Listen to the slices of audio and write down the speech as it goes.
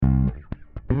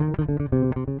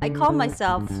I call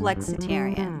myself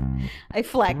flexitarian. I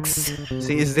flex.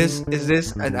 See, is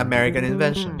this an American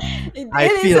invention? I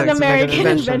It is feel an like it's American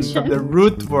American invention from the invention.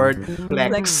 root word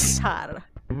flex. Flexar.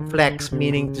 Flex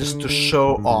meaning just to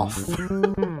show off.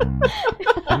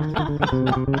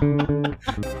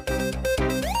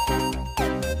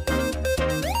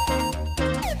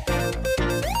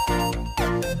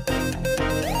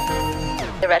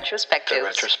 The retrospectives.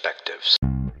 Retrospectives.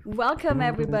 Welcome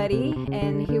everybody,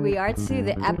 and here we are to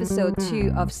the episode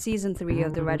 2 of season 3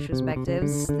 of the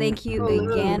retrospectives. Thank you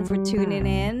again for tuning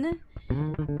in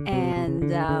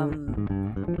and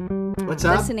What's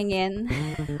up? listening in.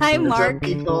 Hi What's Mark. up,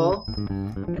 people?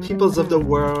 Peoples of the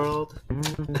world.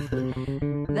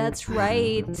 That's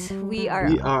right. We are,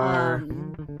 We are-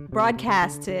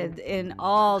 broadcasted in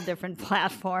all different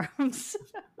platforms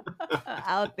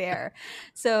out there.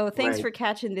 So thanks Right. for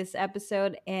catching this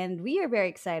episode, and we are very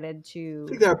excited I to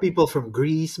think there are people from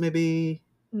Greece, maybe.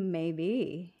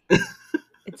 maybe.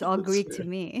 It's all That's Greek weird. to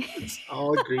me. It's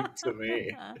all Greek to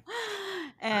me.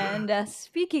 And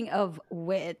speaking of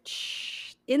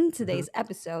which, in today's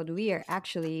episode, we are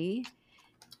actually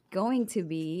going to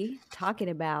be talking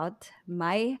about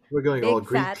my We're going all big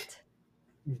Greek. fat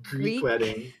Greek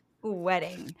wedding.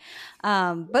 wedding.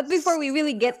 But before we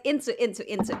really get into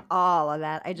all of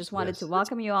that, I just wanted Yes. to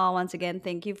welcome you all once again.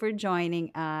 Thank you for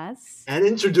joining us. And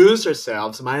introduce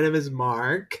ourselves. My name is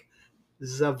Mark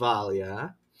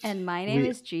Zavalia. And my name we-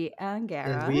 is G.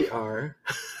 Angara. And we are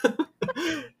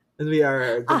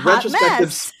the A hot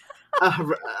retrospectives.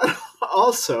 mess.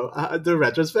 Also, the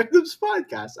retrospectives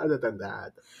podcast. Other than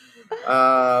that,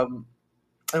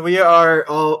 and we are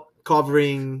all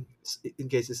covering. In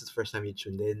case this is the first time you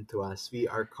tuned in to us, we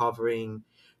are covering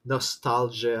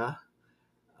nostalgia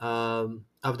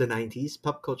of the '90s,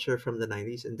 pop culture from the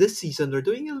 '90s. And this season, we're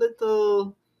doing a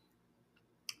little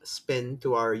spin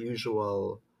to our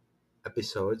usual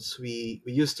episodes. We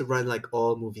used to run like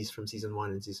all movies from season 1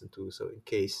 and season 2. So in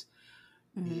case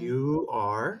Mhm. you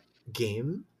are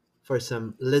game for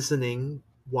some listening,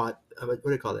 what do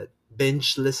you call it?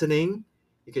 Binge listening.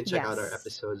 You can check out our Yes.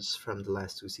 episodes from the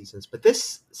last 2 seasons. But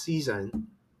this season,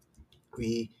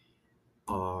 we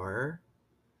are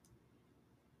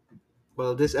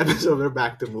this episode we're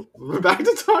back to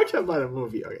talking about a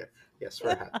movie. Okay, yes,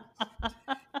 we're happy.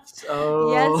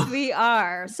 So Yes, we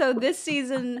are. So this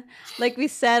season, like we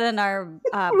said in our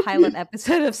pilot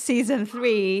episode of season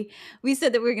 3, we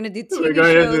said that we are going to do We're TV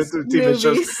going to shows, do TV shows.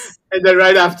 movies. And then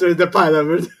right after the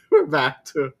pilot, we're back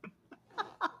to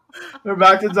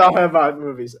talking about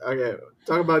movies. Okay,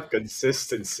 talk about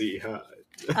consistency, huh?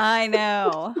 I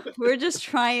know. We're just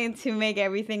trying to make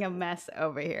everything a mess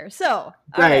over here. So, all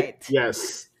Right. right.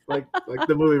 Yes. Like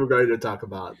the movie we're going to talk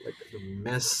about, like the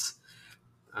mess,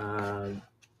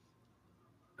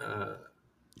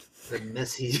 the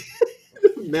messy,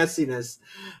 messiness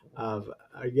of,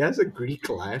 I guess, a Greek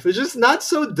life. It's just not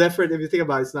so different. If you think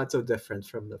about it, it's not so different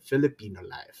from the Filipino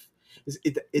life.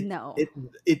 No.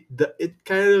 It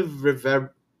kind of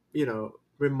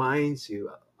reminds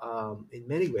you in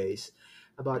many ways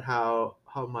about how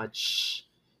much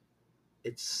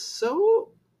it's so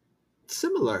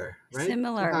similar, right?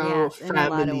 Similar, How yes, in a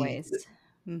lot of ways.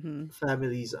 Mm-hmm.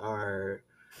 families are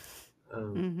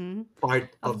Mm-hmm.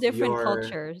 part Of of different your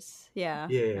cultures. Yeah.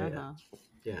 yeah. Uh-huh.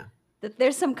 Yeah. That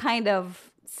there's some kind of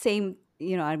same,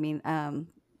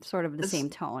 sort of the It's- same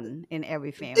tone in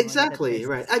every family. that Exactly, there's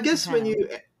right. I guess some when kind you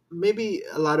maybe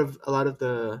a lot of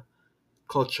the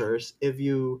cultures, if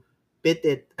you pit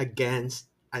it against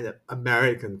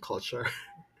American culture,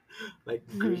 like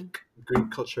Mhm.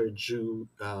 Greek culture,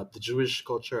 the Jewish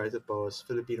culture, I suppose,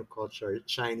 Filipino culture,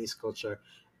 Chinese culture,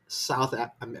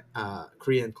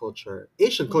 Korean culture,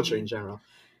 Asian culture in general,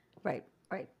 Right.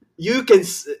 you can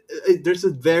there's a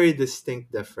very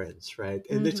distinct difference, right?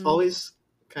 And it's Mhm. always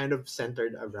kind of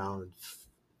centered around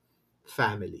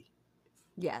family.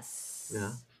 Yes.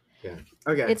 Yeah.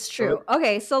 Okay. It's true.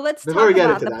 Okay, so let's Before we talk get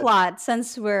about into the that- plot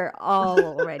since we're all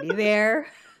already there.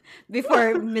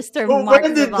 Before Mr. Well, Mark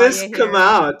when did this Zavalia come here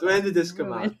out? When did this come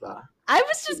ruined- out? Ba? I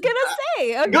was just gonna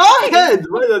say. Okay, Go ahead.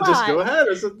 Why the not just go plot. ahead?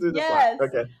 Let's do the Yes. plot.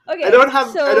 Okay. Okay. I don't have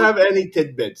so, any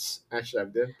tidbits. Actually, I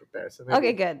didn't prepare. So maybe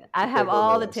Okay, good. I you have take all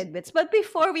over the this. tidbits. But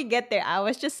before we get there, I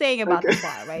was just saying about the Okay.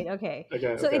 plot, right? Okay.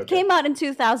 Okay. So okay, it came out in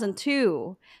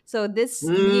 2002. So this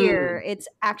year, it's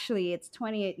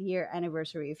 28th year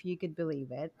anniversary, if you could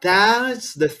believe it.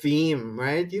 That's the theme,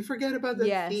 right? You forget about the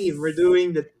Yes. theme. We're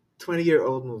doing the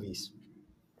 20-year-old movies.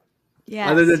 Yes.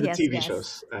 Other than the yes, TV yes.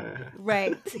 shows.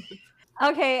 Right.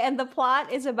 Okay, and the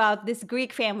plot is about this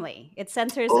Greek family. It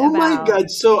centers Oh my about god!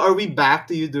 So are we back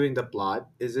to you doing the plot?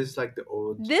 Is this like the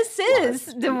old this plot? is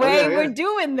the Okay, way we're okay.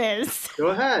 doing this. Go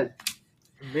ahead.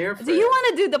 I'm here Do for you it.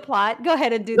 want to do the plot? Go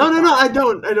ahead and do the No, no, no. plot. I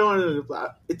don't. I don't want to do the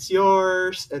plot. It's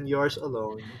yours and yours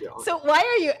alone. So why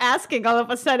are you asking all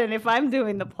of a sudden if I'm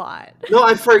doing the plot? No,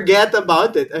 I forget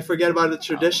about it. I forget about the Oh.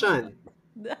 tradition.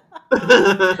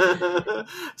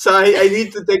 So I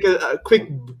need to take a quick,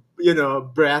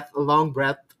 breath, a long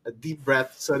breath, a deep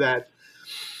breath, so that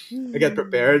I get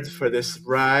prepared for this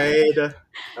ride.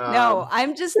 No,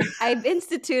 Um, I've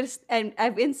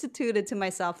instituted to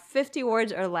myself 50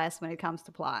 words or less when it comes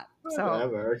to plot. So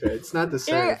Whatever. Okay, it's not the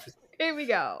same. here, here we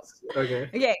go. Okay.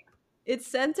 Okay. It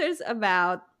centers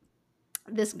about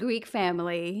this Greek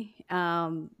family.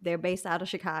 They're based out of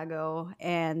Chicago,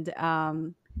 and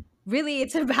really,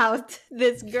 it's about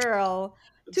this girl,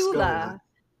 What's going on? Tula.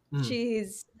 Mm.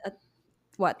 She's a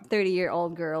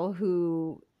 30-year-old girl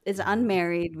who is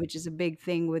unmarried, which is a big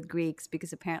thing with Greeks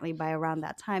because apparently by around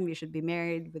that time you should be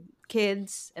married with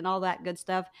kids and all that good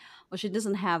stuff. Well, she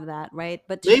doesn't have that, right?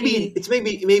 But Maybe she it's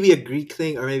maybe a Greek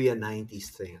thing or maybe a '90s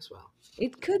thing as well.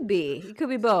 it could be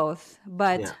both,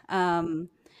 but Yeah,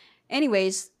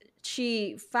 anyways,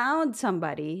 she found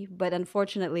somebody, but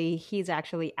unfortunately, he's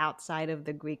actually outside of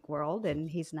the Greek world and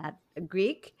he's not a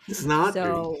Greek. it's not Greek.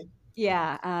 So,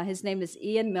 yeah, his name is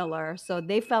Ian Miller. So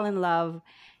they fell in love.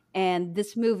 And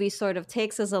this movie sort of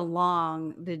takes us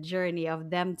along the journey of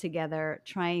them together,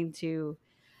 trying to,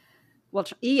 well,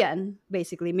 Ian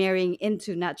basically marrying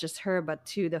into not just her, but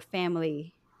to the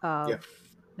family Yeah. of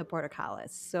the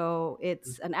Portocales. So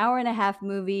it's an hour and a half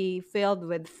movie filled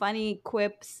with funny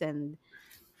quips and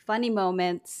funny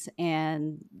moments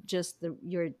and just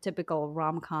your typical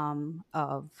rom-com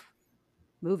of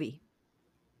movie.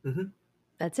 Hmm.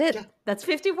 That's Yeah. it. That's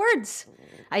 50 words.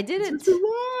 I did It's 50 it.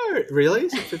 words. Really?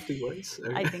 Is it 50 words?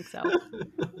 I Okay. think so.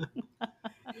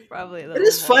 Probably a It little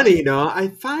is more. funny, I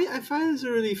find it's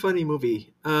a really funny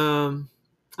movie.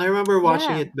 I remember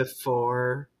watching Yeah. it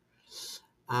before,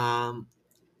 um,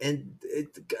 and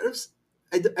it kind of.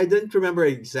 I don't remember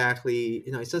exactly.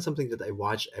 It's not something that I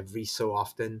watch every so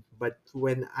often. But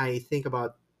when I think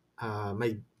about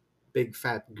my big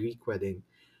fat Greek wedding,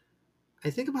 I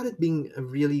think about it being a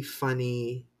really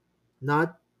funny,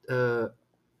 not uh,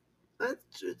 not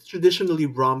traditionally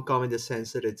rom com in the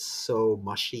sense that it's so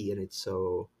mushy and it's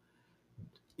so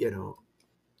you know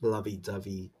lovey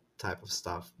dovey type of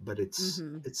stuff, but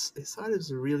Mhm. it's thought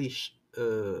it's really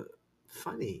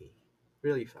funny,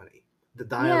 really funny. The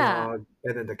Yeah. dialogue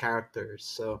and then the characters.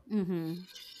 So, Mhm.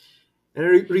 and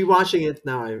rewatching it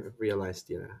now, I realized,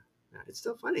 yeah, it's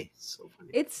still funny. It's so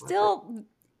funny. It's I love it. still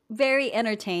very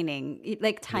entertaining,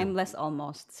 like Yeah, timeless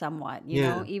almost somewhat,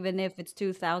 yeah, even if it's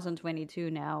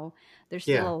 2022 now, there's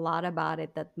still yeah. a lot about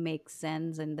it that makes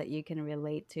sense and that you can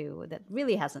relate to that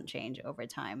really hasn't changed over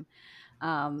time.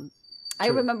 Um, I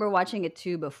True. remember watching it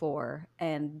too before,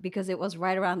 and because it was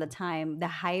right around the time, the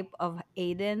hype of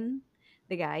Aiden,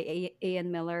 the guy,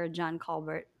 Ian Miller, John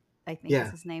Colbert, I think is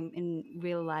Yeah. his name in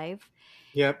real life.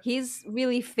 Yep. He's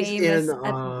really He's in famous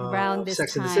at around this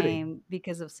Sex in the City. time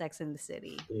because of Sex in the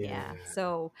City. Yeah. Yeah.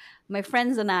 So my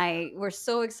friends and I were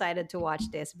so excited to watch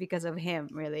this because of him,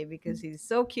 really, because he's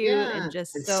so cute and Yeah.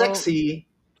 just And so sexy.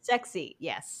 sexy.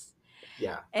 Yes.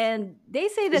 Yeah. And they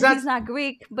say Is that that he's not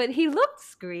Greek, but he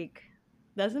looks Greek,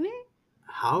 doesn't he?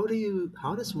 how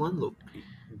does one I look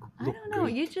don't know.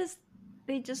 Greek?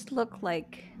 They just look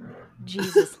like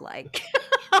Jesus like.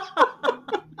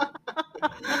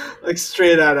 Like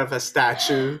straight out of a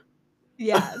statue.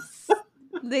 Yes.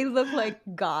 They look like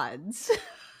gods.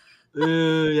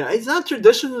 Yeah, it's not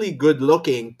traditionally good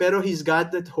looking, pero he's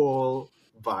got that whole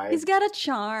He's vibe got a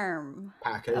charm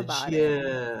package. about him.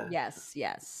 Yeah. Yes,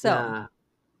 yes. So, Yeah.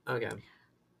 Okay.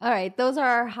 all right, those are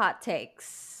our hot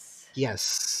takes.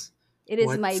 Yes. It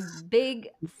is my What's big,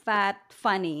 fat,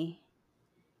 funny,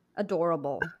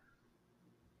 adorable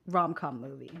rom com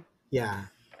movie. Yeah,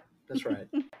 that's right.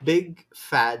 Big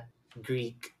fat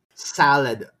Greek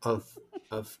salad of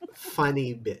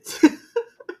funny bits.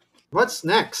 What's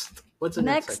next? What's the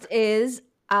next Next segment? is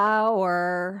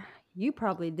our. You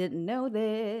probably didn't know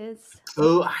this.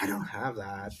 Oh, I don't have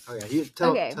that. Okay, you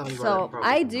Okay, tell me what I so probably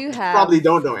I don't know. do I probably have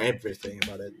don't know everything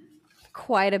about it.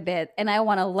 quite a bit, and I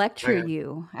want to lecture Okay.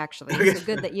 you, actually. Okay. So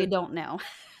good that you don't know.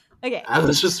 Okay. I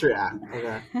was just react.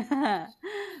 Okay.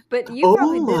 But you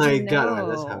probably Oh my didn't god. Okay,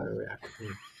 that's how I know react.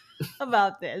 Mm.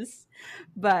 about this.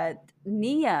 But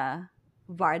Nia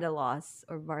Vardalos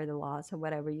or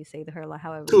whatever you say to her,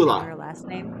 however you say Tula. her last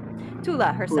name,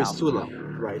 Tula Who is herself. Tula?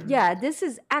 Right. Yeah, this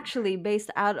is actually based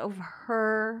out of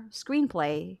her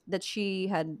screenplay that she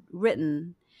had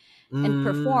written and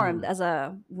performed Mm. as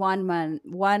a one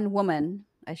woman,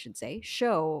 I should say,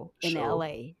 show in Show.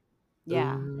 LA.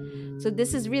 Yeah. So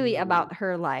this is really Ooh. about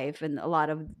her life, and a lot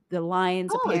of the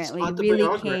lines Oh, it's apparently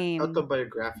really came,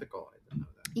 autobiographical. I didn't know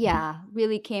that. yeah,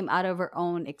 really came out of her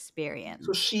own So experience.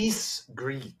 she's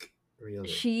Greek, really.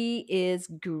 She is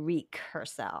Greek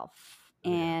herself,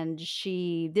 Okay. and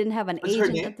she didn't have an What's her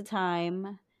agent name? at the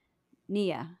time.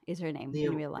 Nia is her name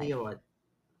in real Nia life. what?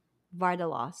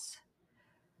 Vardalos.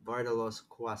 Vardalos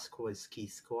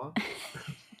Kwaskoiskiskoa?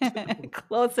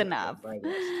 Close Okay, enough.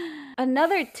 Vardalos.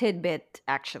 Another tidbit,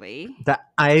 actually.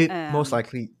 That I most Um,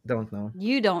 likely don't know.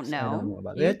 you don't 'Cause I don't know. know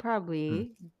about You it. Hmm.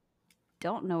 probably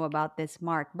don't know about this,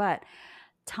 Mark, but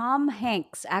Tom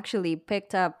Hanks actually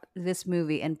picked up this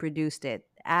movie and produced it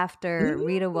after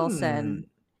Rita Mm. Wilson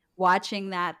watching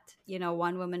that,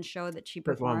 one woman show that she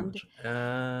performed.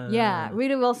 Performance. Yeah,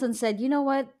 Rita Wilson said, "You know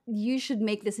what? You should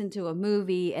make this into a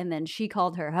movie." And then she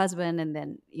called her husband, and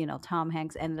then, Tom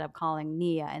Hanks ended up calling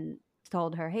Nia and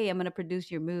told her, "Hey, I'm going to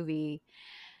produce your movie."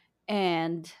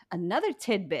 And another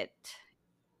tidbit,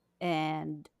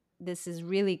 and this is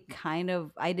really kind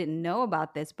of, I didn't know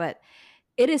about this, but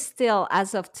it is still,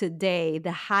 as of today,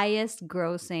 the highest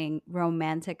grossing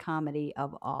romantic comedy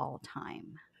of all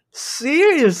time.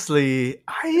 Seriously?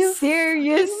 Are you fucking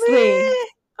Seriously. me?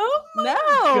 Oh my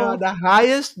god, No. the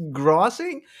highest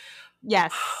grossing?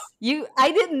 Yes.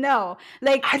 I didn't know.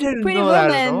 Like I didn't Pretty know that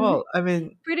at Woman, all. I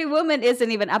mean, Pretty Woman isn't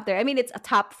even up there. I mean, it's a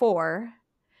top 4,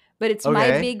 but it's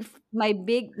okay. my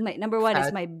number 1 is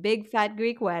Fat. My Big Fat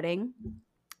Greek Wedding,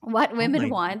 What Oh Women my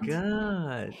Want, god.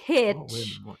 Oh, wait a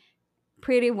Hitch, minute.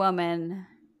 Pretty Woman.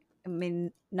 I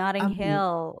mean, Notting Um,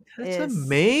 Hill that's is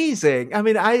amazing. I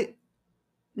mean,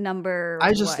 number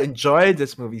I just what? enjoyed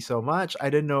this movie so much. I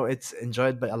didn't know it's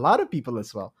enjoyed by a lot of people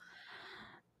as well.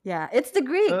 Yeah, it's the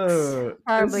Greeks. It's,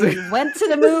 Probably went to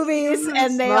the movies and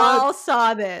it's they not. all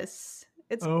saw this.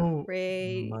 It's Oh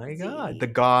my god. The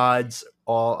crazy. gods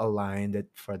all aligned it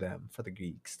for them, for the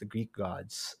Greeks, the Greek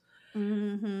gods.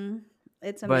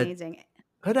 It's But amazing.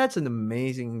 that's an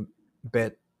amazing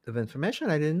bit of information.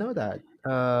 I didn't know that.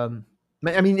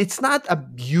 I mean, it's not a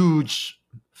huge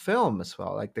film as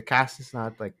well. Like the cast is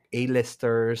not like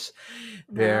A-listers.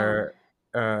 No, They're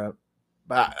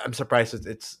but I'm surprised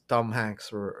it's Tom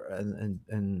Hanks and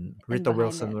and Rita behind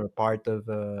Wilson it. were part of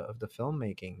the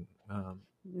filmmaking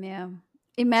Yeah.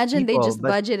 Imagine they people. just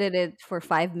But budgeted it for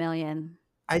 5 million.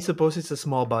 I suppose it's a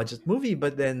small budget movie.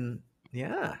 But then,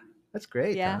 yeah, that's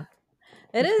great, Yeah, huh?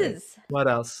 it That's great. is. What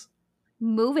else?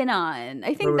 Moving on. I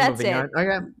Where think we that's moving on? it.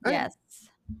 Okay, okay, Yes. that's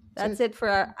That's it. it for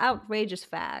our outrageous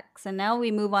facts. And now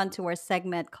we move on to our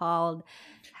segment called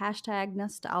hashtag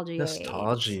Nostalgiate.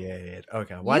 Nostalgia.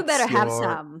 Okay, You better what's have your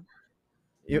some.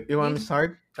 you want me to You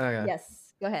start? Okay.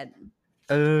 Yes, go ahead.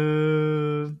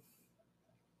 Uh,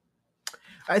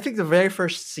 I think the very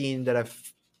first scene that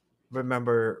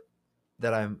remember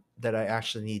that I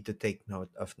actually need to take note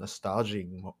of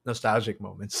nostalgic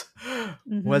moments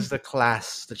was Hmm. the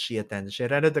class that she attended. She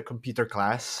attended the computer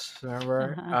class,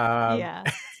 remember? Uh-huh. Yeah.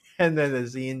 And then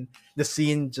the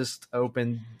scene just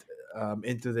opened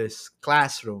into this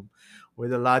classroom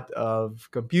with a lot of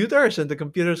computers, and the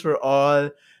computers were all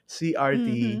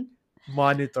CRT Hmm.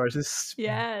 monitors. This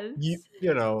Yes.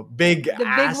 big The big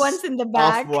ass ones in the off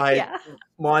back. white Yeah.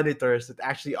 monitors that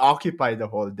actually occupy the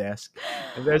whole desk,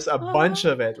 and there's a bunch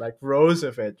Uh-huh. of it, like rows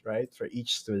of it, right, for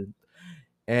each student.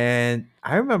 And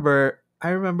I remember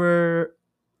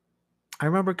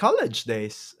college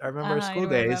days. I remember You school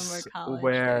remember days college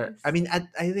where, I days. mean,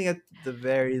 I think at the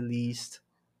very least,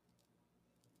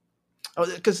 oh,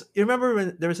 because you remember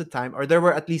when there was a time, or there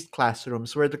were at least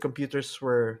classrooms where the computers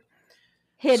were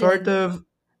sort Hidden of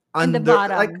in the under,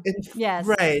 like bottom. Yes.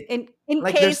 right, In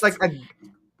like there's case, like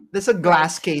there's a right.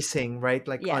 glass casing, right,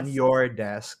 like on Yes. your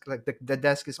desk, like the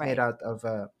desk is made Right. out of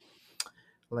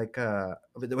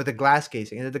with a glass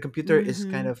casing, and then the computer is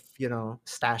kind Hmm. of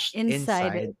stashed Inside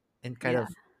inside it. and kind Yeah.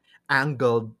 of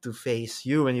angled to face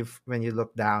you when you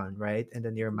look down, right? And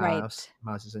then your Right.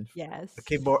 mouse is in the Yes.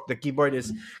 keyboard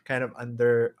is kind of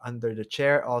under the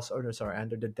chair also, or no, sorry,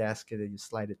 under the desk, and then you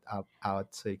slide it up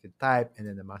out so you can type, and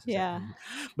then the mouse is like, Yeah.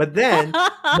 but then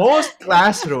most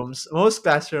classrooms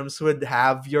would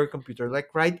have your computer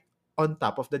like right on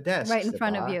top of the Right desks, in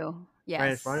front of diba? you.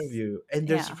 Right in front of Yes. you, and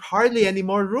there's Yeah. hardly any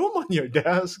more room on your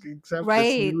desk except this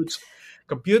Right. huge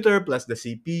computer plus the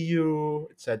CPU,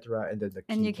 etc., and then the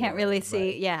And you can't really keyboard. see.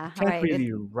 Right? You Yeah. can't Right.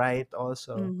 really write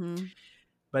also. Hmm.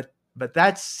 But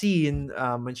that scene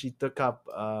when she took up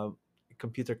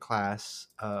computer courses,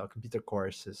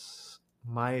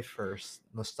 my first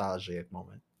nostalgic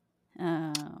moment.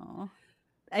 Oh,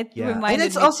 it Yeah, and reminded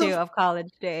it's me too of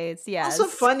college days. also Yes.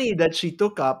 funny that she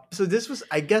took up. So this was,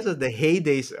 I guess, at the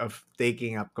heydays of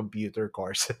taking up computer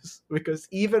courses, because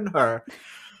even her,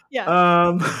 Yeah.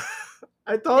 um,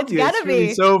 I told It's you it's gotta really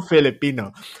be. so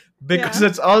Filipino, because Yeah.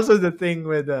 that's also the thing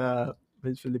with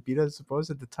Filipinos, suppose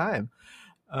at the time,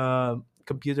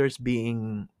 computers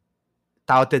being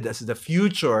touted as the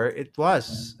future. It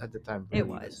was at the time It really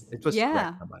was. was. It was Yeah.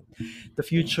 correct about the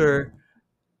future.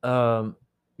 Um,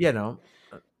 you know,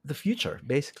 the future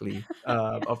basically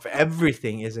of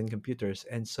everything is in computers,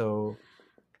 and so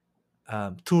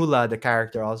Tula, the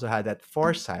character, also had that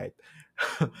foresight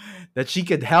that she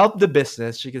could help the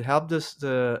business, she could help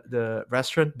the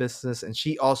restaurant business, and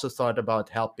she also thought about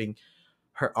helping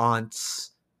her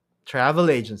aunt's travel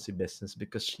agency business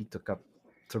because she took up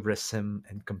tourism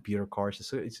and computer courses.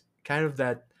 So it's kind of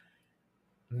that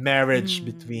marriage Mm.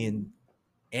 between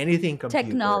anything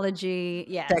computer, Technology.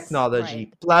 Yes. Right.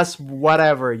 technology, plus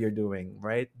whatever you're doing,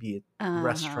 right? Be it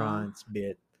Uh huh. restaurants, be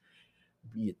it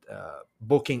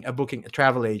booking a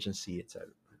travel agency, etc.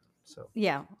 So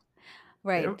Yeah.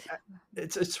 you know, Right.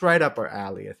 it's right up our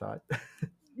alley, I thought.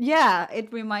 Yeah.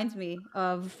 It reminds me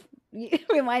of. It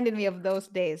reminded me of those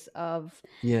days of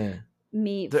Yeah,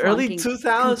 me the early flunking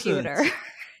computer. 2000s.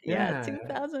 Yeah, Yeah,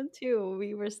 2002.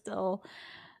 We were still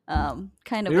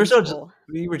kind of we were in so just, school.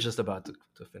 we were just about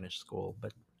to finish school,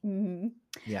 but Hmm.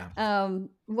 yeah.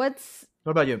 What's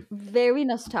What about you? very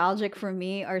nostalgic for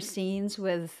me are scenes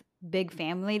with big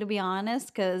family, to be honest,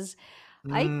 because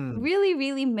I Mm, really,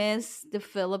 really miss the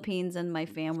Philippines and my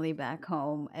family back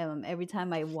home. Every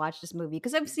time I watch this movie,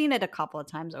 because I've seen it a couple of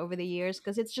times over the years,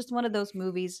 because it's just one of those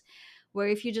movies where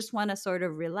if you just want to sort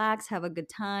of relax, have a good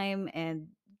time, and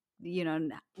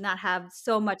not have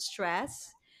so much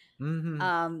stress,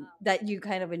 hmm. that you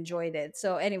kind of enjoyed it.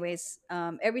 So, anyways,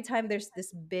 every time there's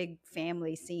this big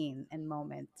family scene and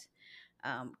moment,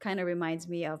 kind of reminds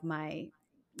me of my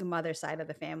mother side of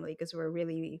the family because we're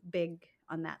really big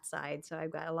on that side. So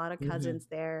I've got a lot of Hmm. cousins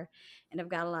there, and I've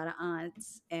got a lot of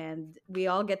aunts, and we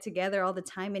all get together all the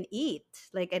time and eat.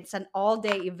 Like it's an all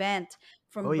day event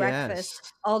Oh from yes.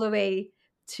 breakfast all the way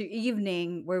to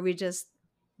evening where we just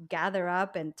gather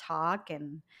up and talk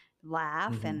and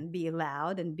laugh Hmm. and be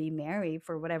loud and be merry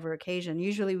for whatever occasion.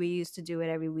 Usually we used to do it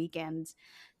every weekend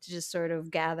to just sort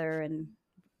of gather and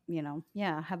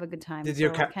yeah, have a good time.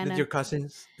 So I kind of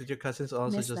Did your cousins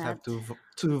also miss just have that.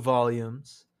 two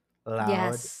volumes,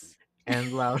 loud Yes.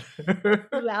 and louder,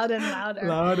 Loud and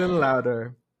louder. loud and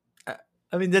louder? I,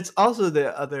 I mean, that's also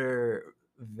the other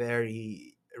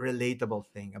very relatable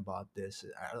thing about this.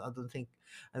 I don't think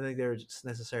they're just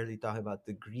necessarily talking about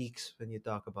the Greeks when you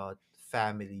talk about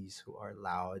families who are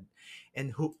loud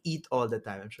and who eat all the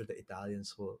time. I'm sure the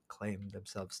Italians will claim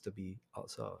themselves to be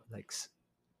also like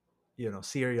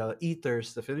serial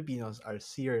eaters. The Filipinos are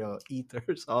serial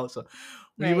eaters also.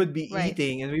 We Right, would be right.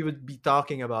 eating and we would be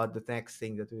talking about the next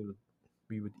thing that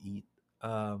we would eat.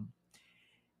 um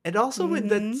and also with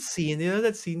that Mhm. scene,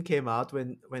 that scene came out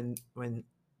when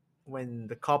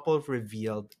the couple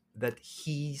revealed that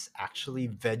he's actually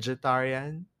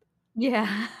vegetarian.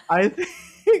 Yeah. I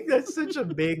think that's such a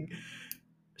big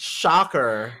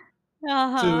shocker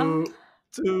Uh-huh. to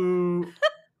to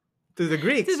to the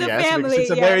To Greeks, the yes, because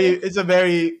family, yeah. it's a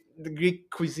very the Greek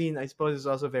cuisine, I suppose, is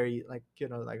also very like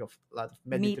like a lot of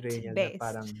Meat Mediterranean na based.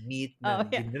 parang meat na Oh,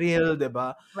 yeah. ginril,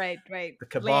 diba? Right, right. The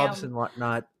kebabs Lamb. and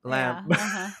whatnot, lamb. Yeah,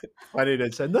 uh-huh. Funny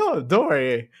that said, no, don't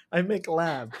worry, I make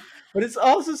lamb, but it's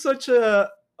also such a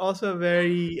also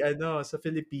very I know as a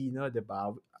Filipino,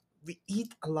 diba? We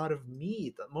eat a lot of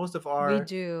meat. We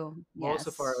do. Most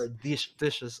of our Yes.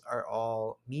 dishes are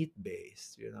all meat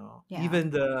based. Yeah. Even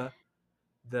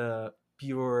the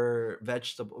pure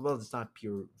vegetable, well, it's not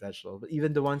pure vegetable, but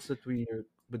even the ones that we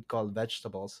would call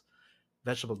vegetable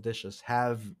dishes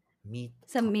have meat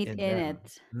Some meat in in them.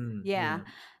 it. Yeah. Yeah.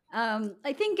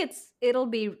 I think it'll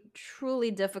be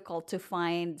truly difficult to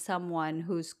find someone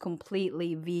who's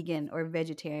completely vegan or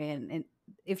vegetarian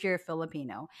if you're a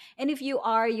Filipino. And if you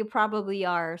are, you probably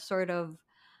are sort of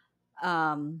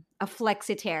a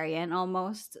flexitarian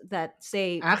almost that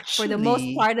say for the most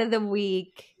Actually, part of the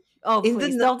week. Oh, in the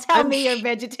please don't tell I'm me you're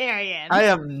vegetarian. I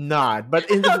am not, but Okay,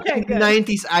 in the good.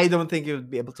 90s, I don't think you would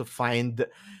be able to find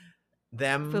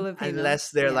them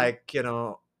unless Filipinos, they're yeah. like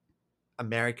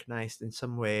Americanized in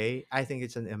some way. I think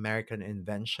it's an American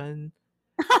invention.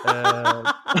 Uh,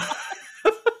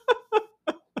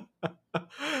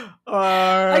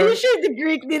 Are you or sure the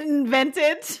Greek didn't invent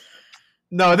it?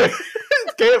 no,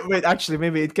 wait, actually,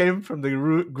 maybe it came from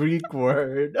the Greek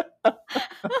word.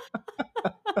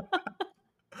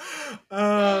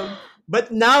 um,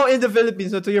 But now in the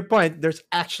Philippines, so to your point, there's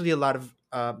actually a lot of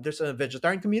there's a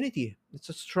vegetarian community. It's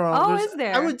a strong. Oh, There's is I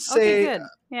there? would Okay, say good.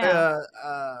 Yeah.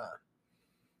 uh,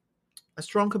 a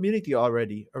strong community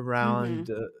already Mm-hmm. around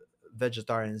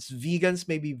vegetarians. Vegans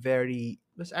may be very.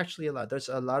 There's actually a lot. There's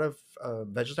a lot of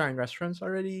vegetarian restaurants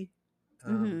already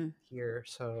Mm-hmm. here,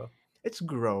 so it's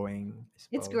growing, I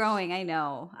It's suppose. growing, I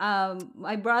know.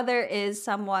 My brother is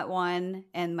somewhat one,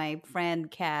 and my friend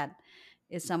Kat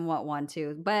is somewhat one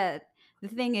too. But the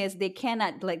thing is, they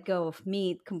cannot let go of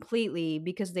meat completely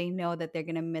because they know that they're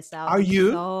gonna miss out Are on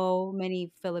you? so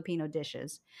many Filipino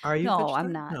dishes. Are you No,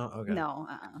 I'm vegetarian? not. No. Okay. No.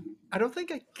 I don't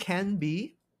think I can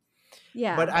be, but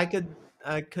Yeah, I could.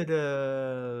 I could.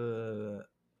 No,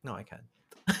 I can't.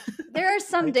 there are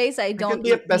some I, days I I can don't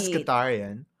be a eat meat.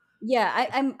 pescatarian. Yeah,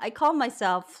 I call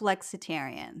myself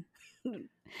flexitarian.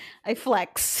 I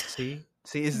flex See,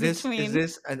 is between.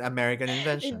 this an American It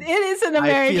invention? is an I feel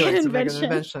American it's American invention.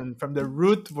 invention from the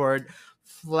root word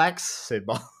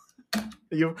flexible.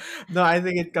 you no, I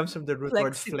think it comes from the root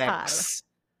word Flexitar. flex.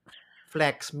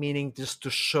 Flex meaning just to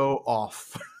show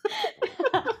off,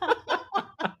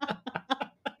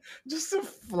 just to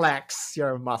flex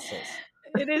your muscles.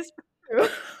 It is true.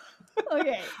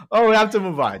 Okay. Oh, we have to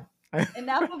move on.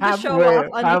 Enough of the show off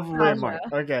halfway, on halfway nostalgia. mark.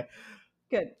 Okay.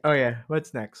 Good. Oh yeah.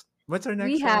 What's next? What's our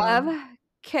We next? have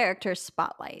character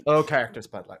spotlight. Oh, character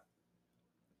spotlight.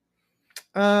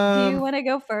 Do you Um, want to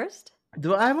go first?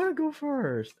 do I want to go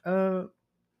first? No.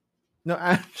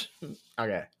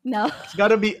 Okay. No. It's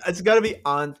gotta be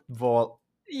Aunt Vola,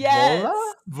 Yes.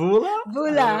 Vula. I don't know.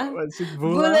 Vula. What's it,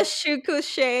 Vula Vula?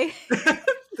 Shukushe.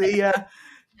 Tia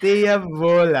Tia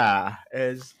Vola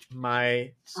is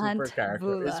my super Aunt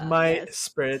character. Is Vula. my Yes.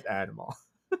 spirit animal.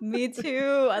 Me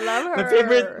too. I love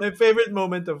her. My favorite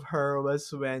moment of her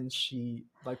was when she,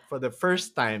 like, for the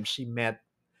first time she met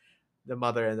the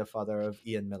mother and the father of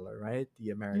Ian Miller, right?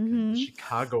 The American, the Hmm.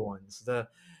 Chicago ones. The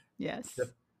Yes.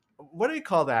 what do you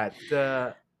call that?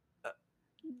 The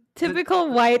Typical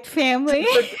white family.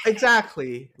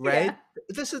 exactly, Yeah. right?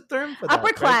 There's a term for Upper that,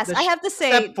 right? class. I have to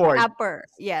say Stepford, upper.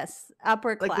 Yes.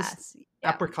 Upper like this class. Yeah.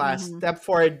 upper class Hmm.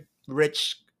 Stepford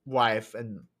rich wife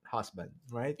and husband,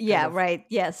 right? Yeah, right.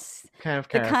 Yes. Kind of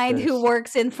The kind who characters.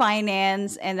 works in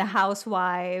finance and a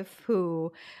housewife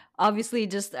who obviously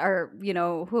just are,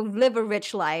 who live a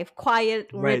rich life, quiet,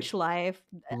 Right, rich life,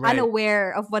 right.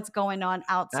 unaware of what's going on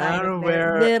I outside don't of know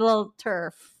their where. little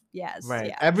turf. Yes. Right.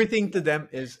 Yeah. Everything to them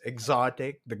is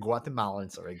exotic. The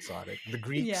Guatemalans are exotic. The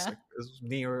Greeks, Yeah. like,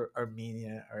 near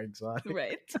Armenia, are exotic.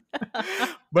 Right.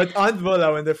 But Aunt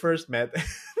Vola, when they first met,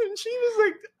 she was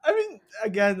like, I mean,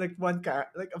 again, like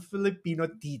like a Filipino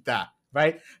tita,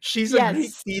 right? She's a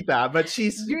Greek Yes. tita, but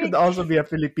she could Greek. also be a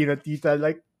Filipino tita.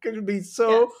 Like, could be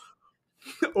so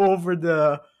Yes. over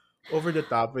the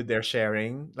top with their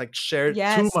sharing, like share too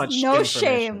Yes. much No information.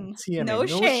 shame. TMA, No no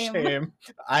shame. shame.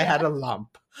 I had Yeah. a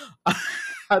lump. I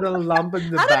had a lump in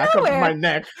the Out of back of my nowhere.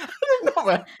 neck. I don't know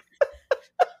where.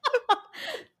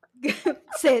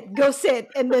 Sit, go sit,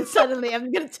 and then suddenly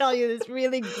I'm gonna tell you this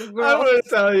really I'm going to gross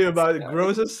tell you about the story.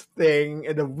 grossest thing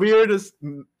and the weirdest,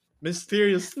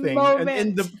 mysterious thing. And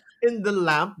Moment in the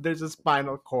lamp, there's a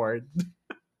spinal cord,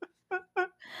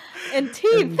 and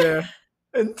teeth. and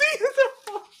and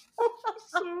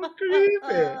so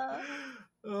creepy.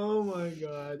 Oh my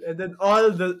god! And then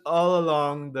all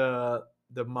along the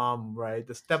mom, right?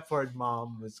 The Stepford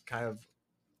mom was kind of,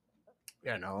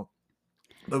 you know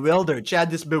bewildered. She had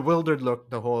this bewildered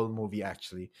look the whole movie,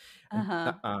 actually, and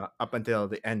Uh-huh. up until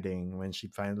the ending when she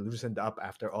finally loosened up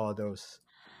after all those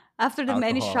After the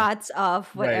many alcohol, shots of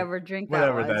right? whatever drink that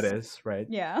Whatever that was. is, right?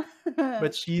 Yeah.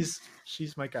 But she's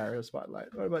my character spotlight.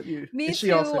 What about you? Me Is she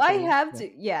too. also I for you? have Yeah.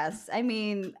 to. Yes. I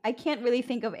mean, I can't really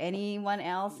think of anyone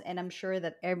else. And I'm sure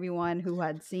that everyone who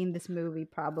had seen this movie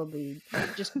probably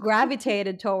just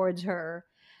gravitated towards her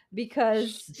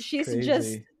because She's she's just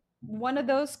crazy. one of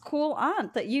those cool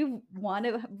aunt that you want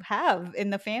to have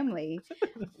in the family.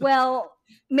 Well,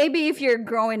 maybe if you're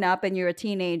growing up and you're a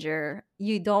teenager,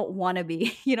 you don't want to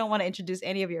be, you don't want to introduce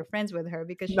any of your friends with her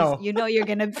because No, you're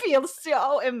going to feel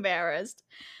so embarrassed.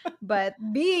 But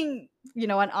being, an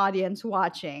audience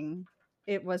watching,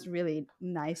 it was really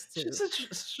nice she's to,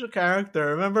 such a character.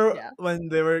 Remember yeah. when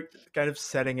they were kind of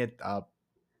setting it up?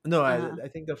 No, Uh-huh. I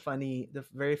think the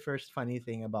very first funny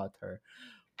thing about her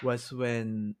was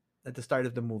when, at the start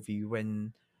of the movie,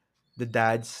 when the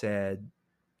dad said,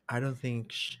 I don't think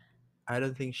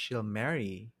she'll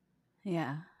marry,"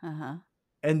 Yeah. Uh-huh.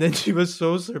 and then she was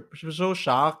so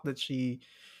shocked that she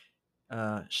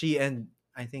and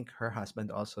I think her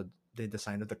husband also did the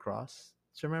sign of the cross.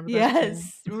 Do you remember that scene?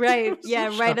 Yes, right. I'm so Yeah,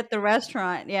 right shocked. at the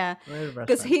restaurant. Yeah, Right at the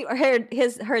because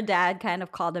restaurant. her dad kind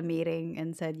of called a meeting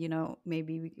and said,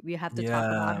 maybe we have to talk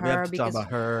about Yeah, we have her to talk because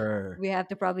about her we have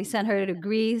to probably send her to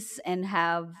Greece and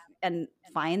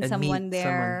find and someone meet someone.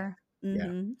 there. Yeah,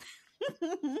 Hmm.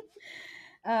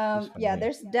 it's Yeah, funny.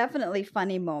 there's definitely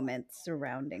funny moments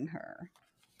surrounding her.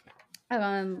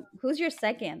 Who's your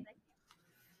second?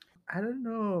 I don't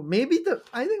know. Maybe the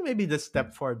I think maybe the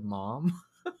Stepford mom.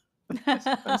 That's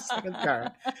my second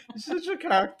character. She's such a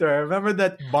character. Remember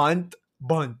that bunt,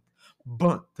 bunt,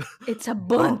 It's a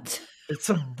bunt. bunt. It's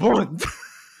a bunt.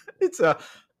 It's a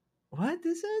what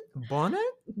is it? Bonnet,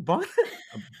 bonnet,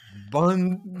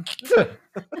 bunt,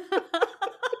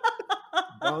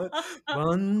 bunt,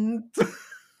 bunt.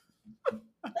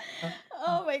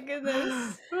 Oh my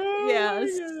goodness. Oh my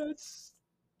Yes. god, that's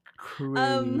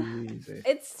Um crazy.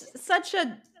 it's such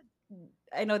a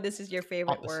I know this is your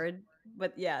favorite Opposite, word,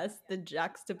 but yes, the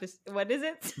juxtapos what is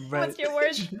it? right? What's your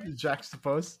word?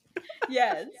 Juxtapose.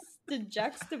 Yes, the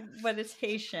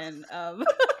juxtaposition of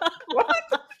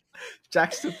What?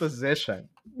 Juxtaposition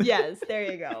yes,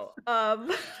 there you go. of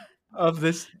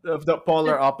the The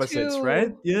polar opposites, right?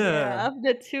 two, Yeah, yeah, of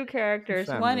the two characters,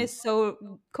 one is families.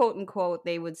 so quote unquote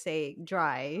they would say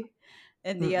dry,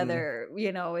 and the Mm-mm. other,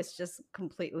 is just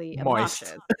completely Moist.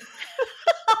 obnoxious.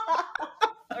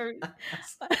 Or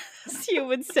as you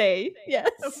would say, yes.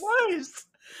 Moist.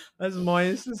 As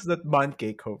moist as that bun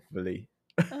cake, hopefully.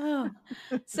 Oh,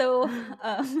 so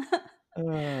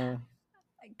Uh,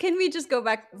 can we just go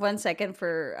back 1 second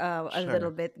for a little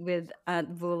sure. bit with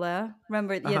Aunt Vula?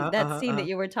 Remember, yeah, Uh-huh, that uh-huh, scene that uh-huh.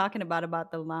 you were talking about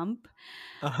the lump.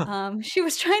 Uh-huh. She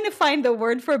was trying to find the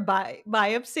word for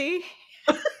biopsy.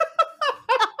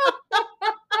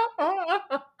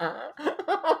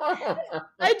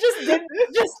 I just did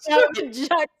just now to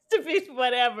juxtapose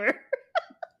whatever.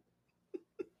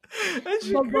 And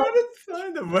she couldn't Bubopsy.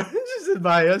 find the word. She said,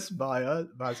 bias,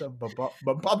 babopsy,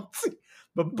 babopsy,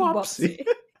 Bubopsy.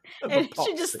 And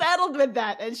she just babopsy. settled with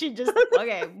that, and she just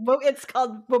okay. It's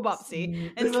called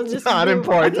bubopsy, and we'll It's just not move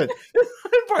on. important. It's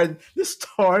not important. The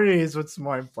story is what's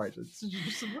more important. It's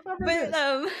just whatever it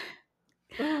But is.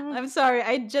 Uh, I'm sorry.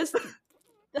 I just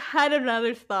had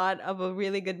another thought of a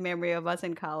really good memory of us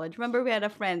in college. Remember, we had a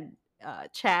friend,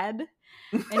 Chad,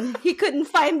 and he couldn't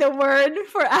find the word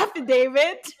for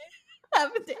affidavit.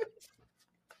 Affidavit.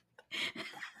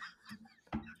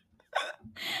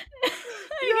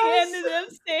 And he yes. ended up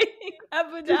saying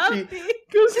Abu Because Dhabi.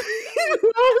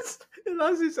 he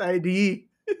lost his ID.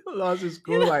 He lost his You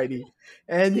school ID.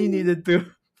 And he needed to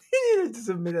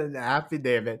submit an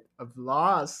affidavit of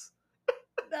loss.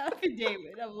 the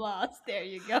affidavit of loss. There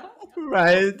you go.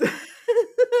 Right?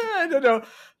 I don't know.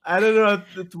 I don't know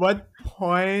at what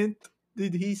point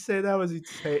did he say that? Was it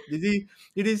say did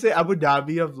he say Abu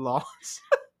Dhabi of loss?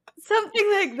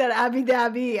 Something like that. Abu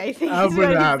Dhabi, I think is Abu what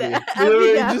he said. Dhabi. Abu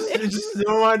You Dhabi. just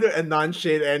don't want to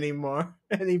enunciate anymore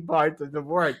any part of the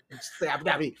word. Just say Abu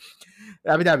Dhabi.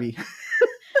 Abu Dhabi.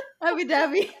 Abu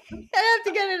Dhabi. I have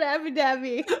to get it Abu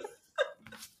Dhabi.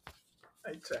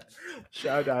 Hi, Chad.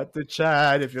 Shout out to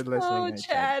Chad if you're listening. Oh, Hi, Chad.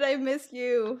 Chad, I miss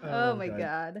you. Oh Oh my God.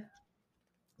 god.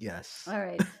 Yes. All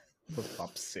right.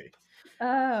 Popsy.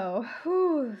 Oh,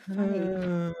 whew,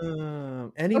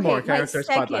 funny. Any more Okay, my character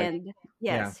spotlight? second.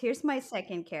 Yeah. Yes, here's my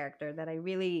second character that I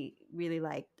really, really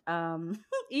liked.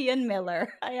 Ian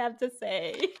Miller, I have to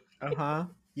say. Uh huh.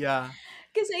 Yeah.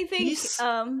 Because I think He's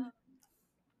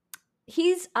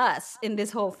he's us in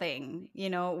this whole thing.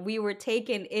 We were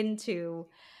taken into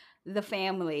the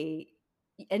family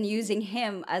and using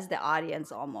him as the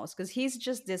audience almost because he's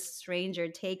just this stranger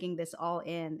taking this all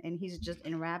in and he's just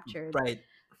enraptured right.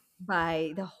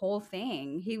 by the whole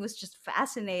thing. He was just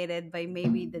fascinated by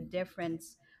maybe the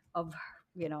difference of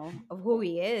of who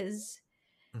he is,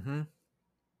 Mm-hmm.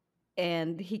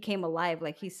 and he came alive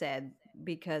like he said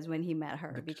because when he met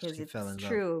her, Because because he fell it's in love.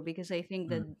 true, because I think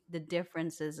Mm. the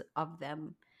differences of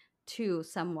them too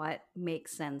somewhat make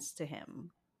sense to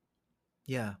him.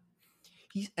 Yeah.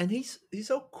 He's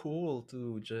so cool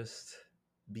to just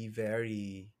be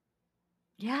very,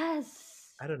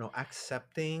 Yes. I don't know,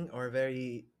 accepting or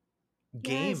very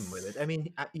game with it. Yes. I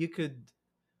mean,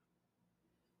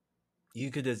 you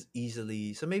could as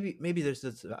easily, so maybe there's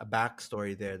this a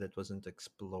backstory there that wasn't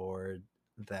explored,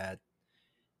 that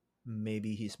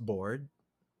maybe he's bored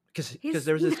because He's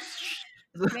there's this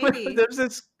maybe there's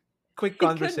this quick it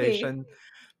could be. conversation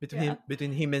Yeah.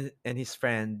 between him and his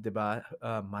friend, diba?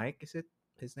 Mike, is it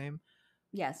his name?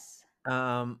 Yes.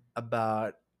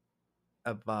 About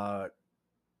about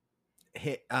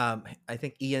I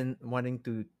think Ian wanting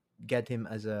to get him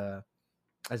as a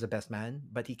best man,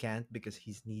 but he can't because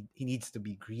he needs to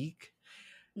be Greek.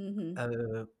 Mm-hmm.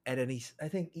 And then I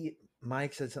think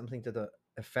Mike said something to the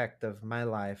effect of "My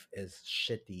life is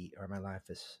shitty" or "My life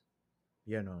is,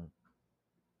 you know,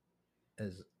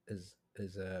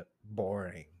 is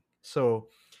boring." So,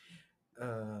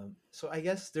 so I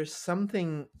guess there's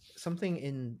something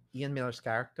in Ian Miller's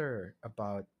character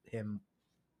about him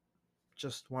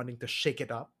just wanting to shake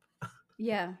it up,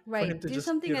 Yeah, for him right. to Do just,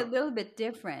 something a little bit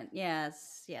different.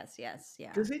 Yes, yes, yes, yeah.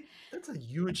 because it that's a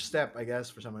huge step, I guess,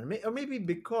 for someone. Or maybe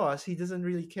because he doesn't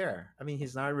really care. I mean,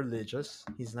 he's not religious.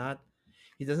 He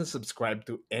doesn't subscribe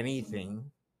to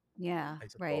anything, Yeah, I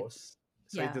right. suppose.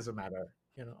 So it Yeah. doesn't matter,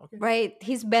 Okay. Right.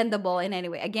 He's bendable in any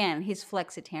way. Again, he's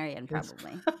flexitarian It's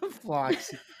probably.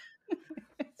 flexi.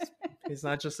 He's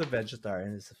not just a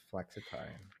vegetarian; he's a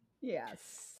flexitarian.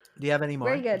 Yes. Do you have any Very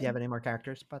more? Do you good. have any more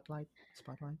characters? Spotlight.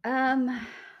 Spotlight. Um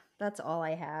that's all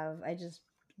I have. I just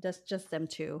them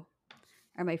two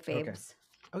are my Okay. faves.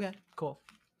 Okay. Cool.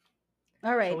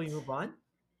 All Shall right. we move on?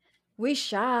 We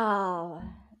shall.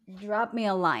 Drop me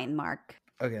a line, Mark.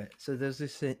 Okay. So there's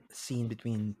this scene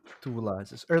between Tula.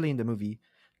 It's early in the movie.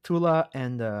 Tula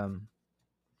and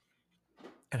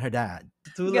her dad.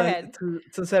 Go ahead.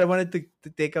 Tula said I wanted to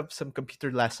take up some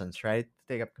computer lessons, right? To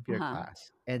take up computer Uh-huh.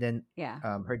 class, and then Yeah.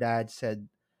 her dad said,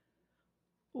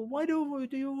 "Well,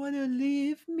 do you want to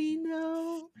leave me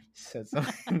now?" He said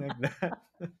something like that.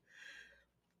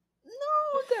 No,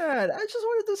 Dad. I just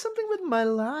want to do something with my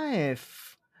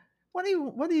life. What do you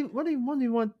want?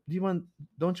 Do you want?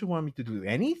 Don't you want me to do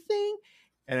anything?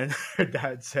 And then her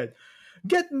dad said,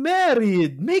 "Get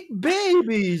married, make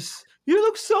babies. You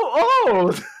look so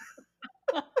old."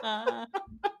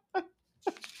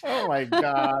 Oh my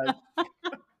god.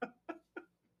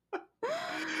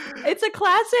 It's a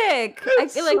classic. I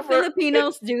It's feel like super.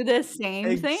 Filipinos do the same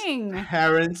Ex- thing.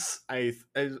 parents,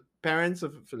 as parents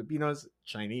of Filipinos,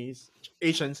 Chinese,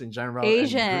 Asians in general, and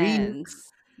Greeks,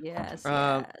 Asians. Yes,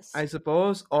 yes. I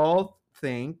suppose all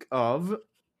think of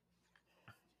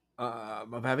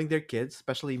having their kids,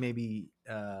 especially maybe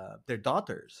their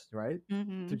daughters, right? To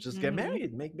Mm-hmm. just get Mm-hmm.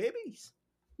 married, make babies.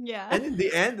 Yeah. And in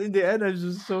the end, it was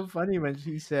just so funny when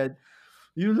she said,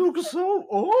 "You look so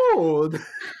old."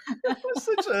 It was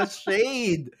such a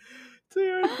shade to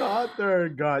your daughter,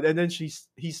 God. And then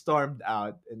he stormed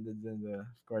out, and then of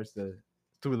course the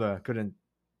Tula couldn't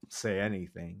say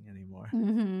anything anymore.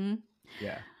 Mm-hmm.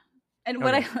 Yeah. And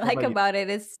what I Okay. What like about you? about it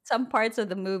is some parts of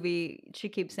the movie, she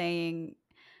keeps saying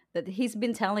that he's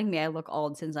been telling me I look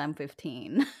old since I'm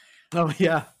 15. Oh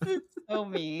yeah. It's so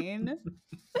mean.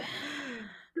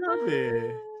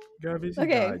 Gabi. Gabi si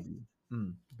Okay. Daddy.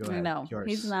 Go I ahead. know.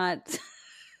 He's Yours. not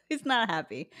he's not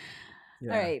happy. All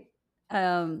Yeah. right.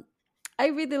 Um I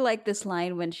really like this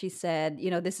line when she said,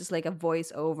 this is like a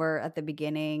voiceover at the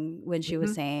beginning when she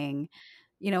was Mhm. saying,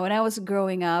 when I was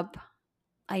growing up,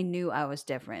 I knew I was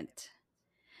different.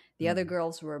 The other Mm.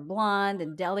 girls were blonde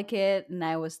and delicate, and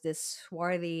I was this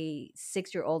swarthy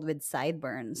 6-year-old with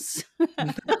sideburns.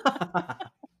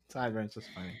 Sideburns was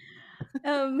funny.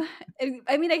 um,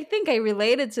 I mean, I think I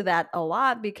related to that a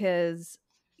lot because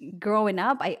growing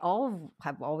up, I all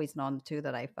have always known too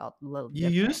that I felt a little You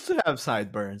different. used to have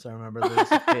sideburns. I remember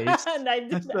there's a face. And I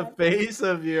did There's the that. face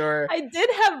of your I did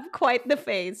have quite the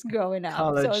face growing up, so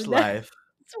college life.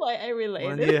 that's why I When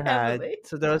related you had, heavily.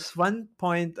 so there was one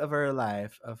point of her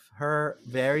life, of her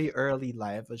very early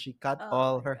life, where she cut Oh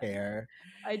all my her god, hair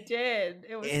I did.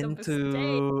 It was a mistake.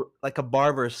 into like a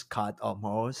barber's cut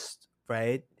almost,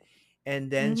 right? And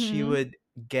then Mm-hmm.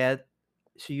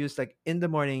 she used, like, in the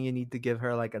morning you need to give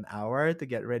her like an hour to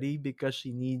get ready, because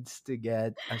she needs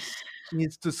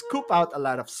to scoop out a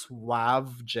lot of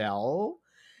suave gel.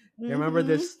 You remember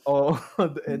Mm-hmm. this all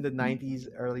in the 90s,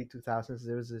 early 2000s?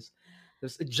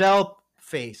 There's a gel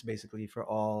face basically for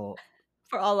all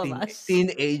For all of us.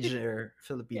 teenager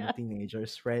Filipino Yeah.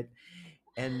 teenagers, right?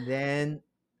 And then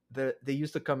they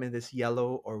used to come in this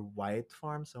yellow or white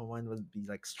form. So one would be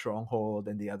like stronghold,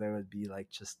 and the other would be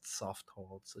like just soft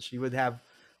hold. So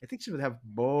I think she would have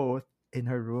both in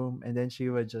her room, and then she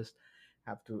would just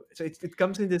have to. So it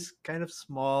comes in this kind of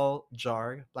small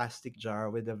jar, plastic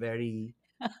jar, Yes. with a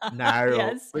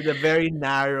very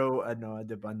narrow,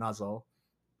 nozzle,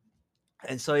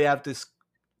 and so you have to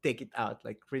take it out,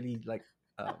 like really, like,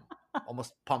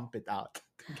 almost pump it out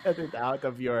to get it out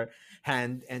of your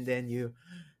hand, and then you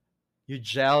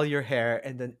gel your hair,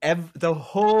 and then the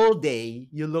whole day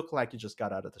you look like you just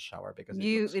got out of the shower, because it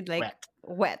You looks it like wet,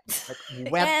 wet.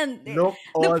 like wet And look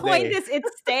the all point day. is it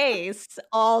stays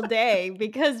all day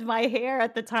because my hair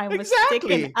at the time was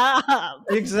sticking Exactly. up.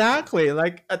 Exactly.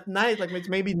 Like at night, like it's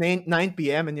maybe 9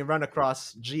 p.m. and you run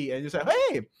across G and you say,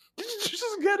 "Hey, did you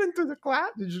just get into the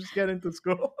class? Did you just get into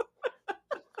school?"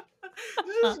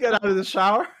 Just get out of the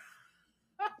shower.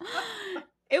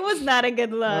 It was not a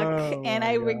good look, Oh and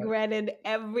my I god. regretted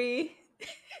every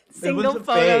Even single the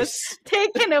photos face.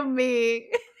 taken of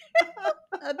me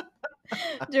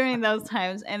during those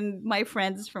times. And my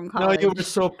friends from No, you were college.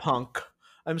 so punk.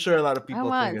 I'm sure a lot of I people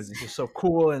think that was. this is so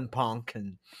cool and punk,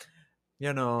 and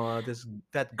this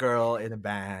that girl in a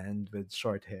band with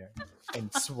short hair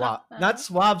and swab. Not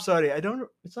swab. Sorry, I don't.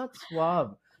 It's not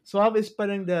swab. Swab is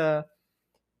putting the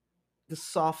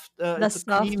soft. The It's a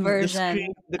soft cream.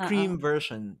 version. The cream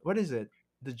version. What is it?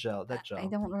 The gel. That I gel.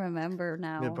 don't remember You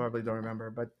now. probably don't remember,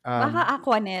 but Baka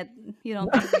Aquanet. You don't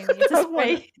think maybe it's a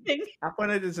spray thing? ako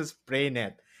na this is spray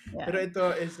net. Yeah. Pero ito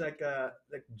is like a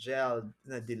like gel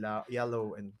na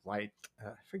yellow and white.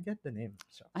 I forget the name.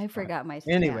 So I sorry. forgot my.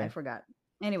 Yeah, I Anyway, forgot.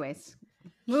 Anyways,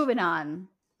 moving on.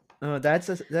 that's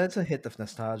a hit of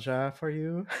nostalgia for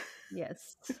you.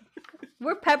 Yes.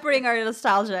 We're peppering our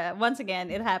nostalgia. Once again,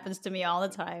 it happens to me all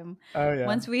the time. Oh yeah.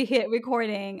 Once we hit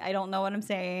recording, I don't know what I'm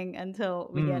saying until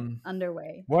we get Hmm.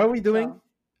 underway. What are we doing?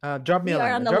 So Drop me a we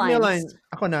are line. on the Drop me a lines. line.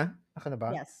 Ako na. Ako na ba?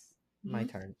 Yes. My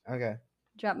Mhm. turn. Okay.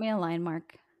 Drop me a line,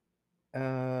 Mark.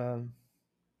 Um.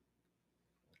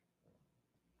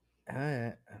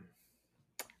 I,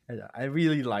 I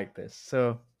really like this.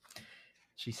 So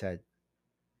she said,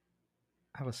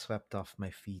 "I was swept off my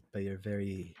feet by your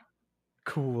very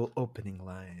cool opening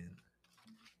line.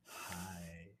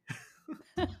 Hi."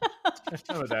 I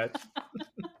know that.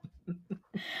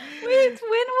 Wait,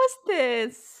 when was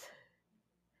this?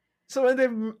 So when they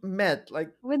met,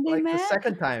 When they like met? the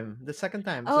second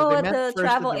time. So Oh, they at met the first at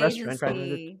travel the restaurant, right?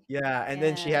 agency. Yeah, and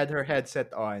then she Yes. had her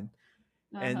headset on,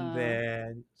 and Uh-huh.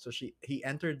 then so he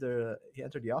entered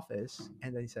the office,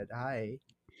 and then he said hi,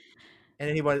 and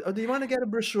then he was, oh, do you want to get a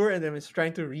brochure? And then she was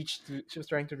trying to reach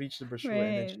the brochure,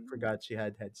 and then she Right. forgot she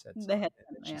had headsets The on, head.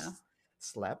 and then she Yeah.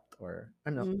 slept, or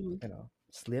I don't know, Hmm.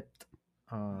 slipped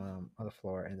on the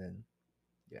floor, and then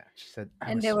yeah, she said,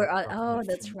 I And was they were swept on. off my Oh,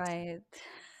 that's feet. right.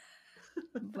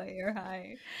 Player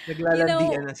high. You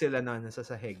Naglalandian know, na sila noon sa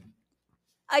sahig.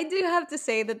 I do have to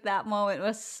say that that moment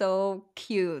was so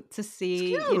cute to It's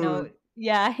see, cute.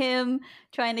 yeah, him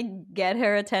trying to get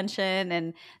her attention.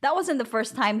 And that wasn't the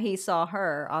first time he saw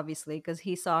her, obviously, because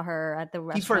he saw her at the He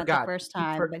restaurant the forgot. first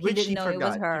time, but he Which didn't he know it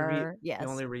was forgot. her. He Yes,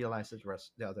 only realized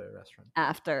the other restaurant.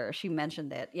 after she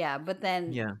mentioned it. Yeah, but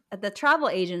then Yeah. at the travel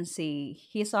agency,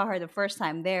 he saw her the first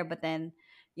time there, but then,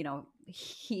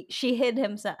 she hid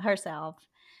herself,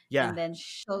 Yeah. and then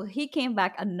so he came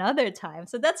back another time.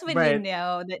 So that's when you Right.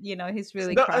 know that he's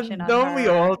really No, crushing on don't we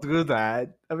her. all do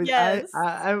that? I mean, Yes.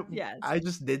 Yes. I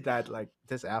just did that like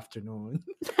this afternoon.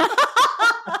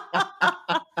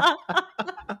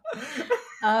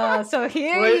 So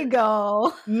here Wait, you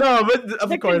go. no, but of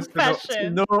The course, to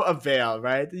confession. no avail,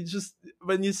 right? You just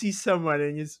when you see someone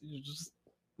and you just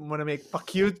want to make pa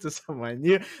cute to someone,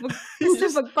 you Gusto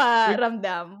just like,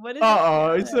 magparamdam. What is it?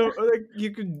 oh, Yeah. so like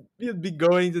you'd be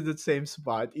going to the same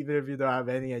spot even if you don't have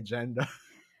any agenda.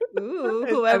 Ooh, Right?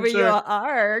 I'm whoever you sure.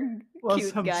 are, Well,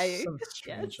 cute guy. some Yes.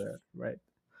 stranger, right?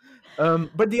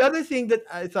 But the other thing that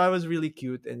I thought was really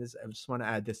cute, and I just want to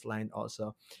add this line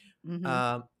also.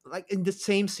 Mm-hmm. Like in the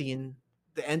same scene,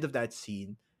 the end of that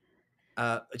scene,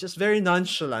 just very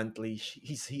nonchalantly,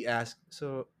 he asked,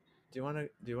 "So, do you want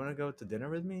to go to dinner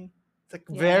with me?" It's like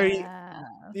very, Yeah.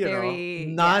 Very,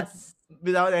 not yes.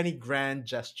 without any grand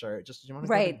gesture. Just, do you want to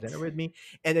go to Right. dinner with me?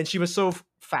 And then she was so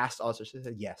fast. Also, she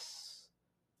said yes,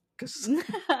 because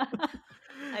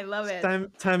I love it.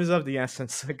 time is of the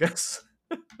essence, I guess.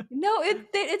 No,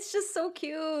 it's just so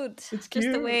cute. It's Just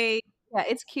the cute. way, yeah,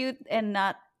 it's cute and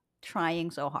not trying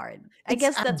so hard. I It's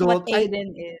guess that's what adult.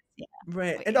 Aiden is. Yeah.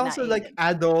 Right. And Wait, not also like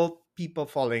Aiden. adult people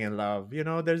falling in love.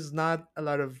 There's not a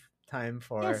lot of time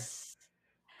Yes.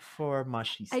 for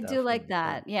mushy I do stuff like and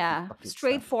that. Yeah. cute stuff.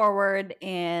 Straightforward,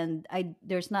 and I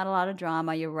there's not a lot of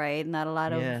drama, you're right. Not a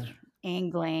lot of Yeah.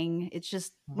 angling. It's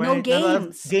just no Right. Not a lot of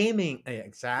games. gaming. Yeah, Yes.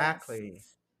 exactly.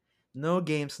 No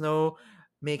games, no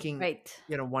making, Right.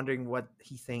 wondering what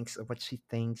he thinks or what she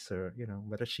thinks, or,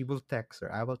 whether she will text or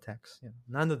I will text.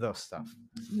 None of those stuff.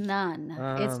 None.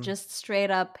 It's Um just straight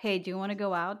up, hey, do you want to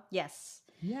go out? Yes.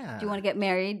 Do you want yeah. to get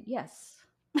married? Yes.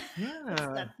 It's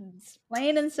Yeah. that, it's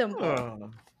plain and simple.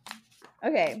 Oh,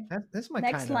 Okay. Next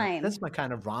that's line. my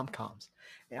kind of rom-coms.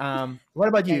 What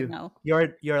about I you? know.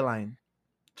 Your line.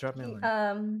 Drop me a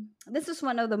line. This is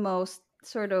one of the most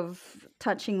sort of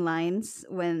touching lines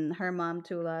when her mom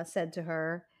Tula said to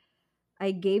her,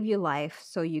 I gave you life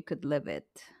so you could live it.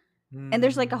 And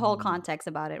there's like a whole Mm. context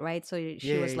about it, right? So Yeah,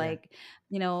 she yeah, was yeah. like,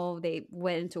 they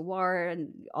went into war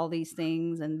and all these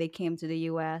things, and they came to the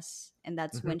US. And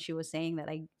that's Hmm. when she was saying that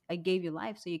I gave you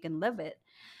life so you can live it.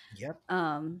 Yep.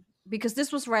 Because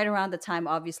this was right around the time,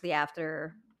 obviously,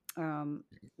 after um,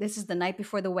 this is the night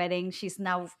before the wedding. She's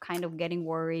now kind of getting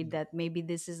worried that maybe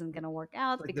this isn't going to work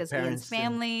out Like the because Ian's parents and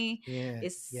family yeah,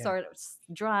 is yeah. sort of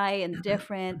dry and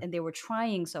different, and they were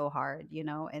trying so hard,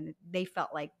 and they felt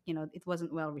like, it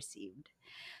wasn't well received.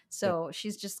 Yep. So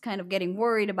she's just kind of getting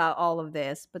worried about all of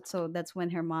this. But so that's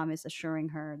when her mom is assuring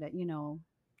her that,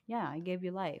 yeah, I gave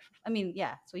you life. I mean,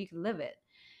 yeah, so you can live it.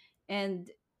 And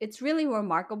it's really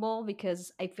remarkable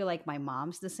because I feel like my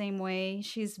mom's the same way.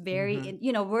 She's very,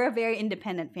 Mm-hmm. we're a very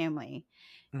independent family.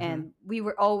 Mm-hmm. And we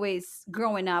were always,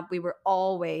 growing up, we were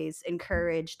always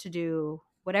encouraged to do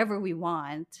whatever we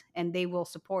want, and they will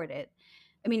support it.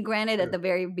 I mean, granted, at True. the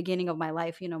very beginning of my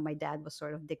life, my dad was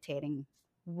sort of dictating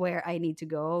where I need to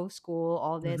go, school,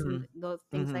 all this, Mm-hmm. and those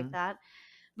things like Mm-hmm. that.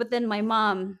 But then my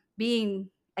mom,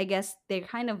 being, I guess they're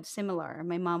kind of similar.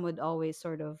 My mom would always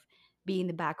sort of be in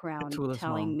the background Tula's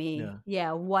telling mom. me, Yeah.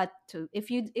 yeah, what to,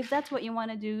 if that's what you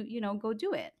want to do, go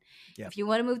do it. Yep. If you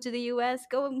want to move to the US,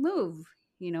 go and move,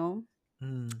 you know.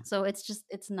 Mm. So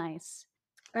it's nice.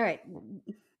 All right,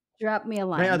 drop me a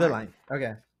My line, other Mark. line.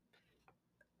 Okay.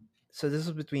 So this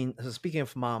was between. So speaking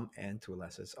of mom and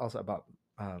Tula, so it's also about.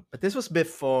 But this was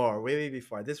before, way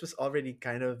before. This was already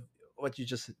kind of what you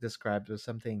just described was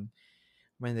something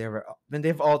when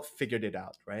they've all figured it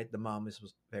out, right? The mom was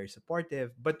very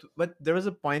supportive, but there was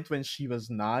a point when she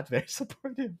was not very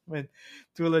supportive when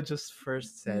Tula just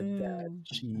first said that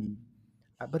Mm,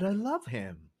 but I love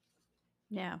him,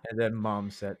 yeah. and then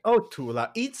mom said, "Oh, Tula,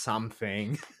 eat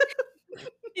something."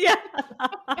 Yeah.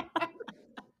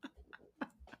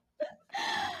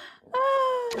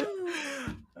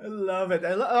 I love it.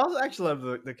 I also actually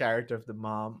love the character of the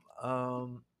mom.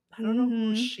 I don't know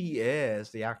who Mm-hmm. she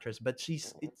is, the actress, but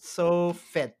it's so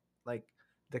fit, like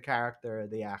the character,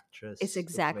 the It's actress who played it.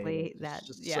 exactly It's that.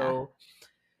 just Yeah. so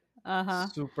Uh-huh.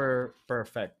 super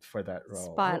perfect for that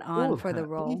role. Spot Oh, on for the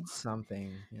Tula, role. eat something,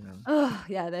 you know. Oh,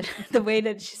 yeah, that the way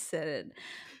that she said it.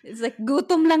 It's like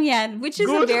gutom lang yan, which is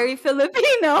a Good very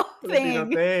Filipino Filipino thing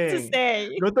to thing. say.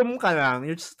 Gutom ka lang.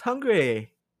 You're just hungry.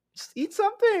 Just eat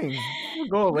something. It'll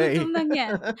go Gutom away. lang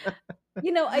yan.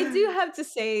 I do have to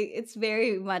say it's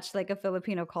very much like a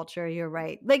Filipino culture. You're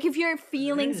right. Like if you're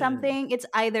feeling It is. something, it's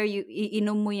either you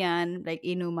inom mo yan, like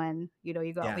inuman, you go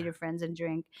out with Yeah. your friends and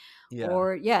drink, Yeah.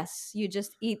 or yes, you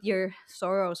just eat your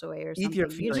sorrows away or Eat your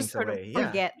something. You just feelings sort of away. Yeah.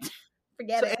 forget,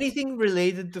 forget So it. anything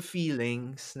related to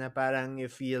feelings na parang you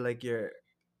feel like you're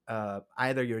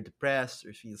either you're depressed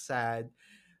or feel sad,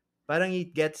 parang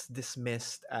it gets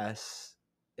dismissed as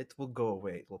it will go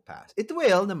away, it will pass. It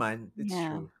will naman, it's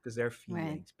Yeah, true because they're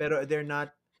right. feelings. Pero they're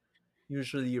not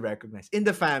usually recognized. In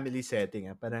the family setting,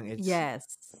 parang it's Yes.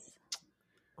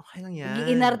 okay lang yan.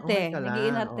 Nag-iinarte, Okay ka lang.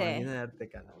 nag-iinarte. Oh, ginarte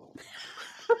ka lang.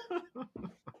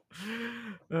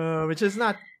 Which is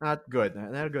not good,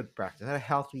 not a good practice, not a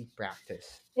healthy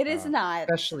practice. It is not,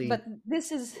 Especially but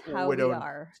this is how we we don't,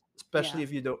 are. especially Yeah,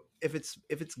 if you don't, if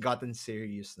it's gotten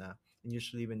serious now, and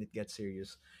usually when it gets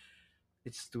serious,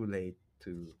 it's too late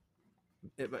to.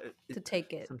 to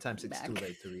take it Sometimes it's too back.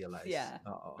 late to realize. Yeah,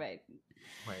 Oh, right.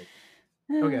 right.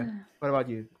 Okay. What about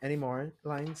you? Any more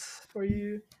lines for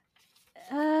you?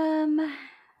 um,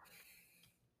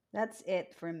 that's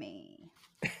it for me.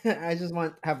 I just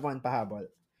want have one pahabol.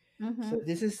 So Mm-hmm.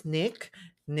 this is Nick,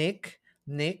 Nick.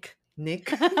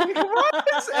 Why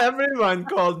is everyone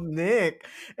called Nick?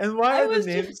 And why I are was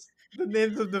just the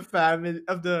names of the family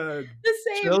of the the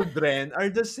same. children are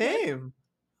the Yes. same?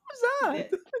 What's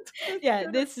that? That's Yeah, kind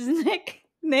of this is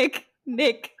Nikki.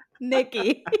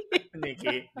 Nikki.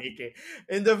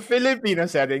 In the Filipino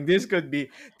setting, this could be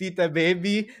Tita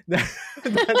Baby. That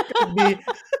could be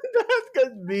that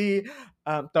could be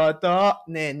Toto,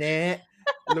 Nene,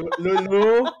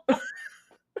 Lulu,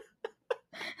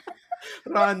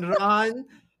 Ron,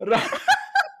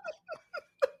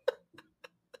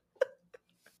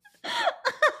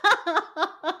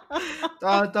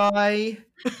 Totoy,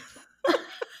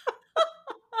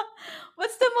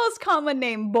 What's the most common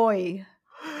name? Boy.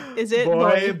 Is it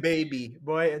Boy, boy? Baby,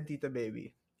 Boy, and Tita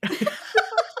Baby. It's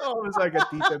always like a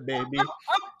Tita Baby.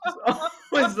 It's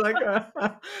always like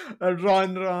a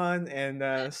Ron and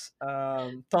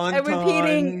I'm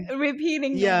repeating Ton.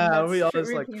 repeating name. Yeah, we That's true.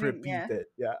 always like Repeating. repeat Yeah. it.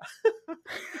 Yeah.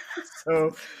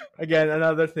 So again,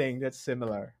 another thing that's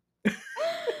similar.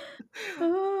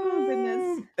 Oh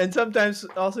goodness. And sometimes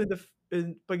also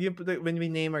in when we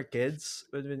name our kids,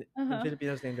 when Uh-huh.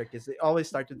 Filipinos name their kids, they always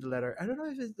start with the letter. I don't know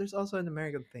if there's also an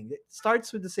American thing. It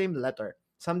starts with the same letter.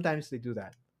 Sometimes they do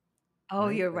that, Oh,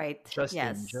 right? you're Like right. Justin,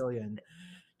 Yes. Jillian,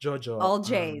 Jojo. All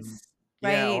J's.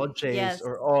 Yeah, all Right. J's Yes.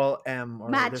 or all M, or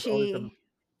there's always a Matchy.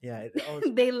 Yeah, it always.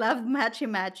 They love matchy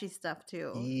matchy stuff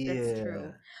too. That's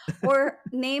true. Yeah. Or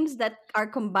names that are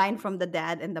combined from the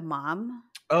dad and the mom.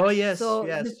 Oh yes, So the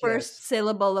yes, first yes.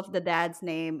 syllable of the dad's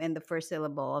name and the first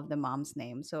syllable of the mom's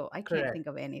name. So I can't Correct. think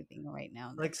of anything right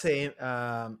now. Like That's say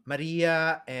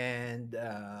Maria and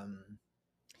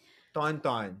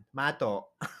Tonton, Mato,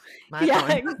 yeah,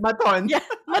 Maton, Maton, yeah,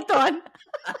 Maton,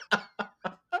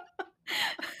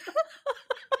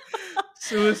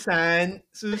 Susan,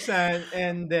 Susan,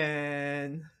 and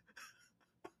then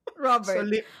Robert.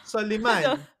 No.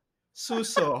 Soliman,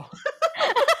 Suso.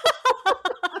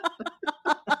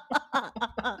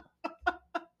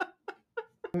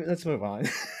 Let's move on.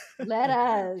 Let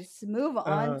us move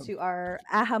on um, to our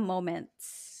aha okay,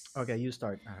 moments. you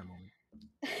start. A moment.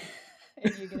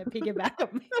 And you're gonna piggyback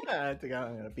on me. I think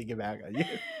I'm gonna piggyback on you.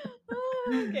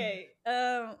 Okay.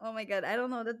 Oh my god. I don't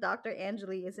know that Dr.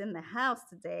 Angeli is in the house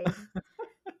today,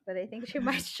 but I think she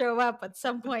might show up at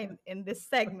some point in this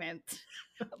segment.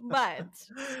 But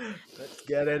Let's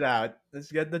get it out.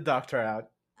 Let's get the doctor out.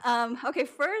 okay,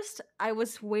 first I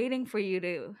was waiting for you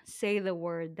to say the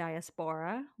word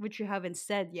diaspora, which you haven't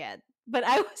said yet. But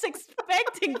I was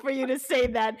expecting for you to say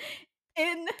that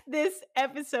in this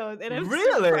episode, and I'm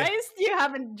Really? surprised you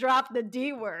haven't dropped the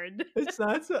D word. It's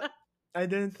not so. I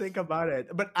didn't think about it,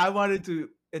 but I wanted to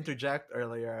interject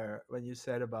earlier when you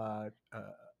said about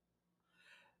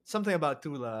something about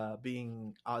Tula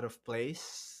being out of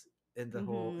place in the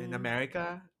whole in Mhm.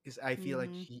 America. Because I feel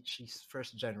like Mhm. she's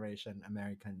first generation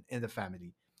American in the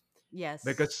family. Yes.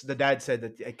 Because the dad said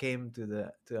that I came to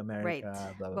Right.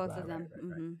 America, blah blah Both blah. of Right, them.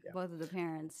 right, right. Mhm. Yeah. Both of the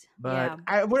parents. But Yeah.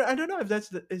 I don't know if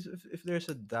that's if there's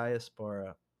a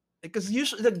diaspora, because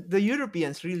usually the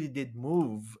Europeans really did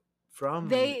move from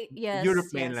They Europe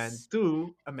yes, mainland yes.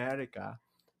 to America.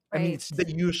 I mean, it's Right.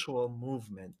 the usual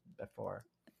movement before.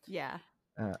 Yeah.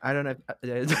 I don't know if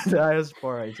the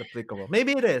diaspora is applicable.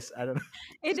 Maybe it is. I don't know.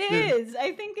 It Just- is.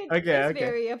 I think it okay, is okay,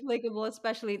 very applicable,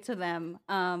 especially to them,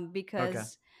 okay.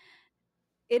 because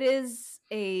it is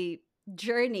a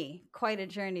journey, quite a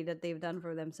journey that they've done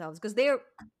for themselves. Because they're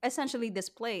essentially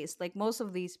displaced. Like most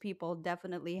of these people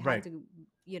definitely had Right. to,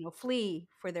 flee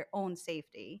for their own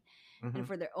safety, Mm-hmm. and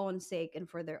for their own sake, and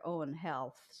for their own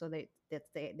health. So they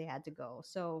had to go.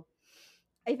 So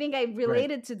I think I Right.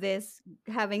 related to this,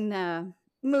 having to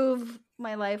move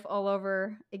my life all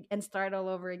over and start all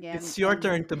over again. It's your And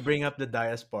turn to bring up the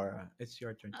diaspora. It's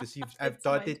your turn because you've I've it's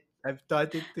taught my it. I've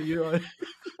taught it to you.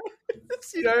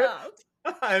 It's your.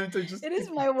 oh, I'm to just it is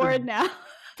my word now.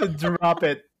 to drop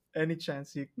it any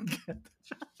chance you can get.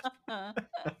 um,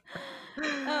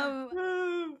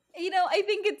 I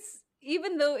think it's,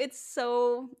 even though it's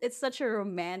such a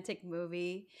romantic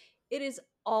movie, it is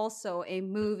also a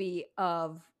movie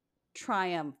of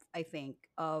triumph. I think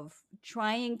of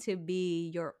trying to be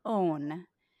your own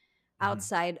Mhm,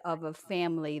 outside of a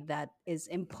family that is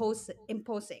imposing,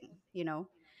 mhm.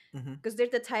 because they're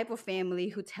the type of family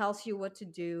who tells you what to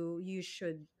do. You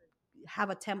should have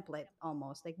a template,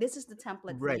 almost like this is the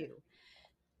template for Right. you.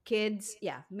 Kids,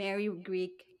 yeah, marry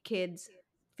Greek, kids,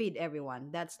 feed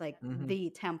everyone. That's like Mhm, the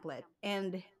template.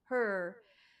 And her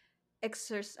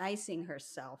exercising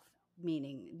herself,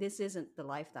 meaning this isn't the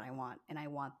life that I want, and I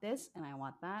want this and I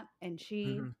want that. And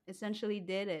she mhm. essentially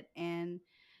did it, and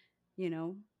you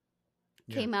know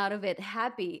Yeah. came out of it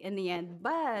happy in the end,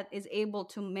 but is able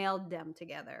to meld them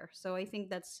together. So I think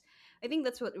that's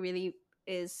what really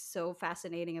is so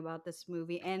fascinating about this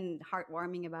movie and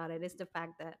heartwarming about it, is the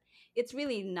fact that it's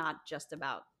really not just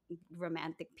about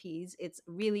romantic peace. It's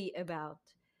really about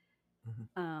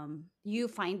Mhm. you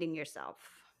finding yourself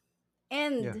Yeah.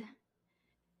 and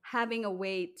having a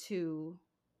way to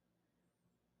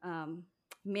um,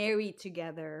 marry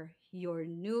together your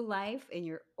new life and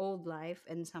your old life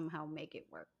and somehow make it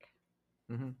work.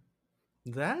 Mhm.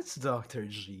 That's Dr.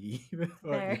 G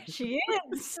for There you. she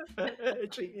is.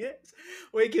 She is.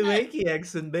 Wakey, wakey,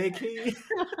 eggs and bakey.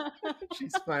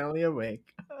 She's finally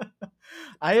awake.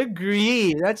 I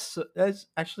agree. That's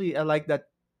actually I like that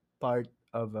part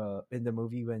of in the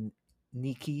movie when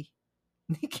Nikki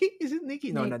Nikki is it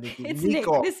Nikki? No, not Nick. Nikki. It's Nick.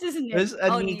 Nico. This is Nick. There's a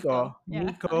Oh, Nico. Nico. Yeah.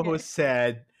 Nico who Okay.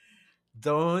 said,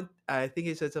 "Don't." I think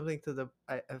he said something to the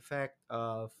effect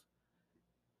of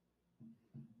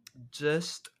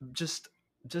just just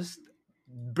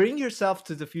bring yourself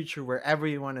to the future wherever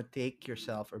you want to take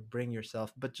yourself or bring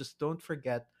yourself, but just don't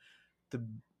forget to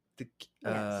to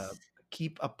uh Yes.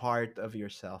 keep a part of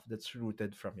yourself that's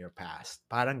rooted from your past.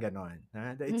 Parang ganon.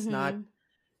 It's not, Mm-hmm.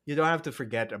 you don't have to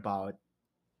forget about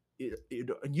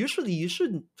usually you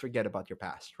shouldn't forget about your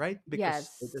past, right? Because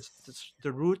Yes.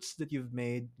 the roots that you've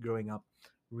made growing up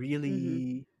Mm-hmm.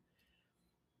 really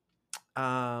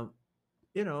um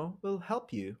will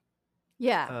help you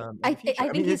Yeah. in the I future. I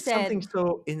think mean, he it's something said,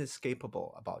 so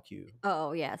inescapable about you.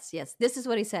 oh, yes, yes. This is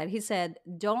what he said. He said,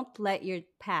 "Don't let your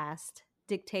past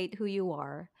dictate who you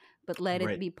are, but let it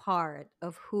Right. be part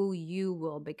of who you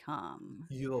will become."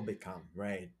 You will become.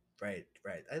 Right. Right.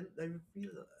 Right.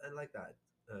 I like that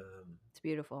It's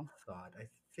beautiful. thought. I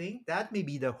think that may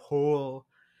be the whole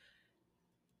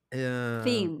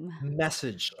Theme.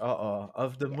 message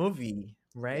of the Yes. movie, Yeah.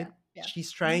 right? Yeah.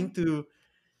 She's Hmm. trying to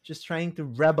she's trying to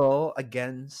rebel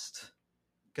against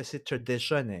kasi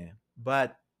tradition eh.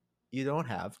 But you don't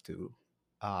have to.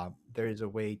 There is a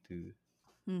way to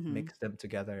Hmm. mix them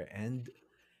together and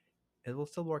it will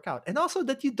still work out. And also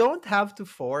that you don't have to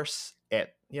force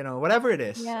it, whatever it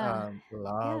is, Yeah. Yeah.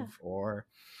 love or,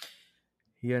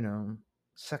 you know,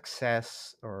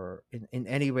 success or in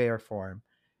any way or form.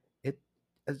 It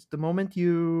as the moment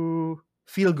you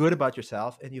feel good about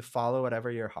yourself and you follow whatever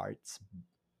your heart's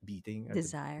beating or the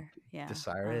Desire. Yeah.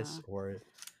 desire is or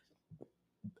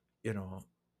you know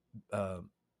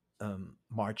um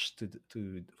march to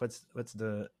what's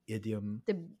the idiom,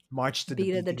 The march to the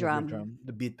beat of the beating of your drum. drum,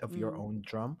 the beat of your Mm. own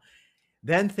drum,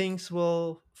 then things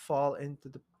will fall into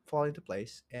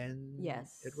place and it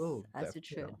This will as it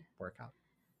should. work out.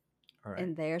 All right.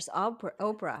 And there's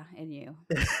Oprah in you.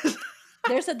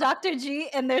 There's a Dr. G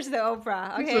and there's the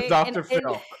Oprah. This is Okay. Dr. And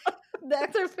Phil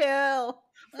Dr. Phil.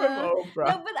 from No,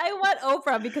 Oprah. but I want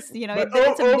Oprah because But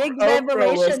it's a big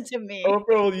revelation to me.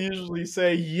 Oprah will usually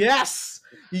say yes,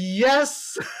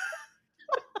 yes,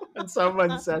 and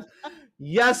someone says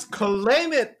yes,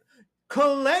 claim it.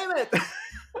 All right.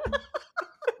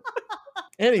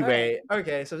 Anyway,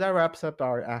 okay, so that wraps up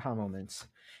our aha moments.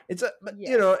 But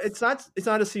Yes. it's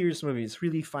not a serious movie. It's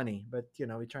really funny, but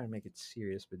we try and make it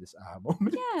serious with this aha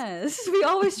moment. Yes. We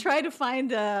always try to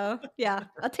find a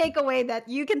takeaway that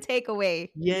you can take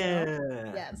away. Yeah.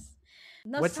 Yes.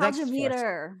 What's Nostalgia next for us?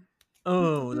 meter.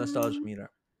 Oh, nostalgia Mm,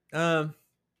 meter. Um,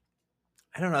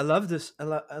 I don't know. I love this. I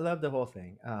love the whole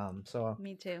thing. So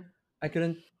me too. I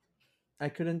couldn't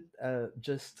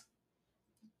just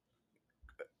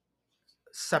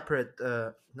separate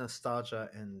nostalgia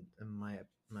and my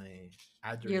Your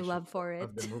adoration love for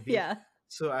of the it. movie. Yeah.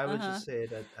 So I would Uh-huh. just say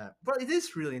that, well, it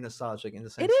is really nostalgic in the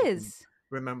It sense that you is.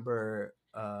 remember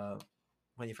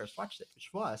when you first watched it,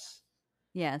 which was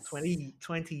Yes.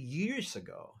 20 years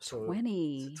ago. So it's a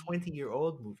 20.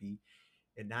 20-year-old movie,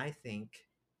 and I think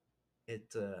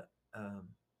it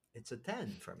it's a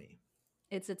 10 for me.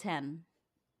 It's a 10.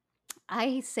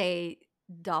 I say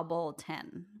double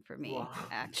 10 for me, Wow.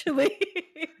 actually.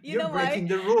 You You're know why? breaking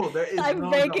the rule. There is I'm no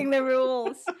breaking double. the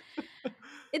rules.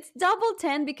 It's double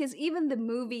 10 because even the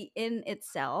movie in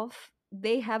itself,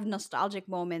 they have nostalgic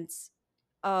moments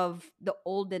of the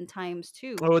olden times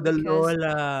too, Oh, the because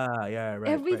Lola. Yeah, right, right,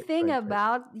 everything right,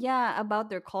 right. about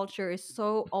their culture is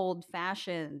so old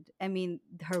fashioned. I mean,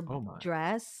 her Oh my.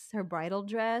 dress, her bridal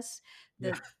dress,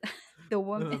 Yeah. the the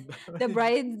woman, the the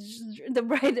bride, the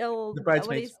bridal, what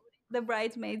bridesmaids. is the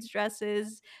bridesmaids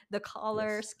dresses, the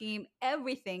color Yes. scheme,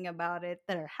 everything about it,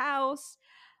 their house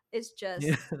is Yeah.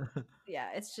 just,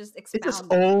 yeah, it's just It's as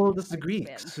expounded old as the or Greeks.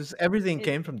 expand. 'Cause everything It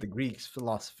came from the Greeks, right.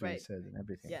 philosophies and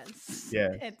everything. Yes.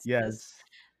 Yes. It's just Yes.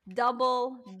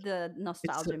 double the It's a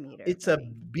nostalgia meter it's for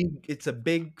a me.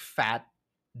 big fat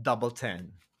double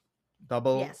 10.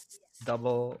 Double Yes.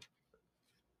 double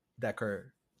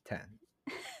decker 10.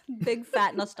 Big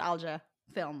fat nostalgia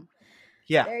film.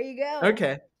 Yeah. There you go.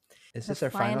 Okay. Is The this our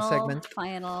final segment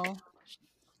final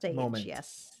stage, moment,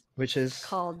 yes. which is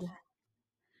Called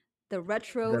the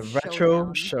Retro the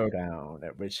retro Showdown. showdown,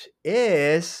 which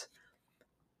is,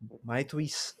 might we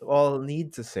all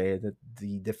need to say that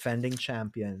the defending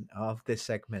champion of this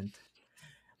segment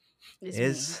Is me.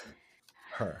 is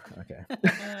her. Okay.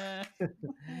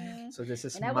 And So this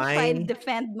is I will try to mine.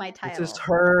 defend my This is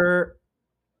title. her.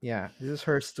 Yeah, this is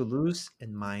hers to lose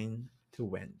and mine to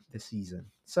win this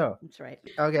season. So, That's right.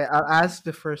 okay, I'll ask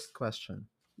the first question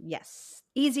Yes.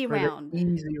 Easy for the round.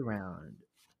 easy round.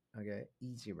 Okay,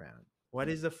 easy round. What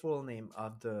is the full name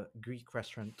of the Greek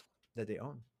restaurant that they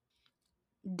own?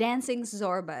 Dancing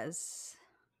Zorbas.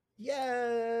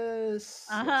 Yes, yes.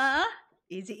 Uh-huh.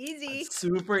 Easy, That's easy.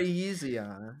 super easy,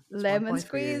 huh? It's one Lemon point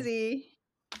for you. squeezy.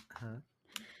 Huh?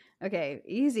 Okay,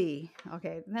 easy.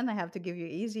 Okay, then I have to give you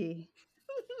easy.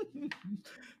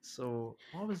 So,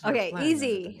 what was your Okay, plan,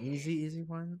 Jonathan? easy. Easy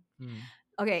one? Hmm.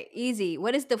 Okay, easy.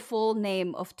 What is the full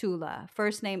name of Tula?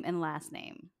 First name and last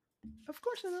name. Of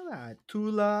course, I know that.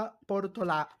 Tula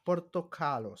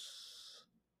Portocalos.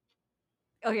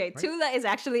 Okay, Right? Tula is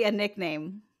actually a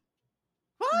nickname.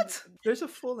 What? There's a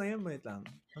full name. Wait lang.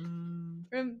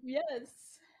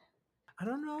 Yes. I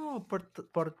don't know.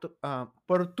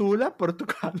 Portula,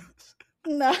 Portucalos.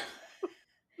 No,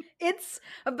 it's.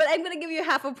 But I'm gonna give you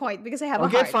half a point because I have a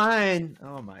Okay, heart. fine.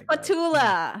 Oh my god.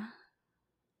 Patula.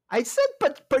 I said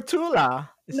Portula.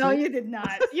 Is No, it? you did not.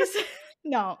 You said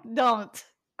no. Don't.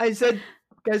 I said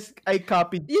because I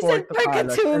copied You said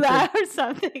Portocalos. Percatula or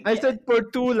something. I said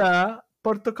Portula,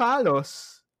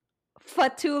 Portocalos.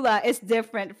 Fatula is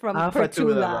different from Fatula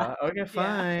Pertula. ba? Okay, Yeah.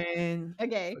 fine.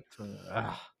 Okay.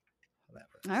 Fatula.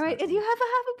 Whatever. All It's right. not And you me. have a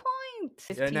half a point.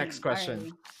 The next 15. All question.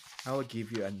 right. I will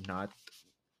give you a not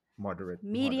moderate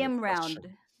Medium question.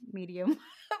 round. Medium.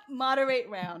 Moderate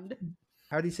round.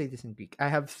 How do you say this in Greek? I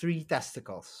have 3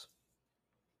 testicles.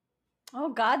 Oh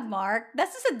God, Mark.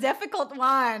 This is a difficult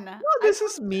one. No, this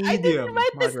is I didn't medium.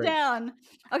 write this Moderate. down.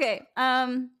 Okay.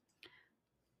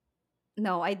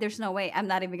 No, there's no way. I'm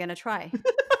not even gonna try.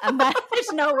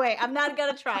 There's no way. I'm not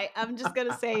gonna try. I'm just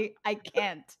gonna say I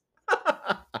can't.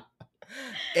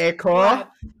 Echo.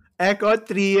 What? Echo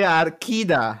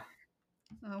triarchida.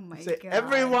 Oh my Say, God.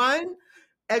 everyone,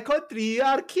 Echo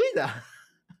triarchida.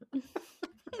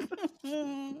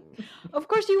 Of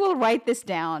course you will write this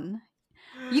down.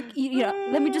 You know,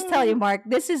 let me just tell you, Mark,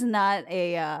 this is not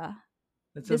a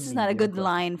It's this is not a medium good question.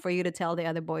 line for you to tell the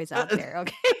other boys out there,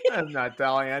 okay? I'm not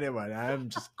telling anyone. I'm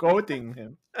just quoting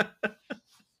him.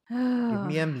 Give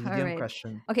me a All medium right.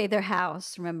 question. Okay, their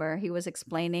house. Remember, he was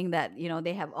explaining that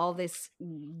they have all this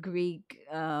Greek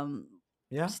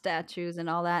Yeah. statues and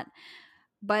all that,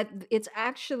 but it's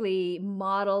actually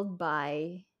modeled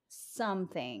by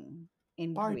something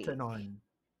in Greek. Parthenon.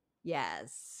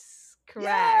 Yes, correct.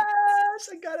 Yes,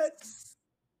 I got it.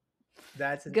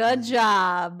 That's an Good easy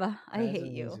job. I That's hate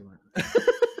an you. easy one.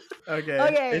 Okay.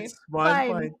 Okay, It's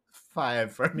fine.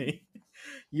 1.5 for me.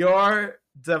 Your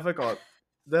difficult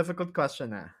question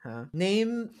now, huh?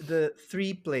 Name the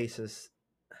 3 places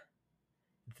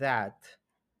that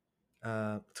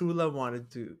Tula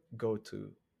wanted to go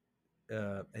to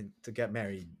and to get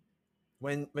married.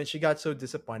 When she got so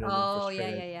disappointed and Oh, yeah,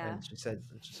 frustrated, yeah, yeah. and she said,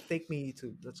 "Just take me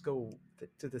to let's go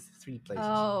to the 3 places."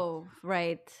 Oh,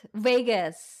 right.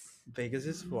 Vegas. Vegas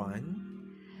is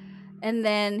one. And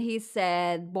then he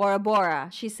said Bora Bora.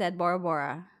 She said Bora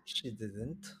Bora. She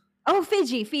didn't. Oh,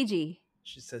 Fiji, Fiji.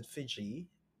 She said Fiji,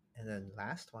 and then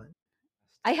last one.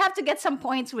 I have to get some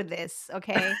points with this,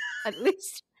 okay? At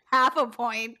least half a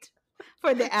point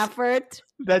for the effort.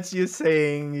 That's you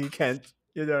saying you can't.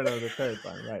 You don't know the third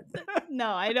one, right?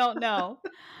 No, I don't know.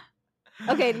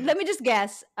 Okay, let me just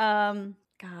guess.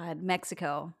 God,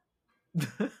 Mexico.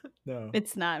 No,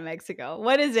 It's not Mexico.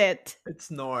 What is it? it's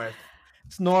north.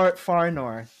 It's north, far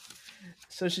north.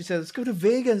 So she says, "Let's go to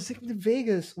Vegas. Take me to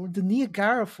Vegas or the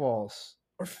Niagara Falls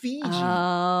or Fiji."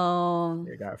 Oh,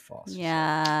 Niagara Falls. She said.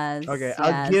 yes. Okay,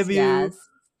 I'll Yes, give you yes.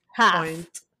 Half.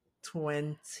 point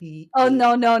 28. Oh,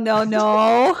 no, no, no,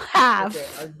 no. Half. Okay,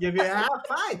 I'll give you half.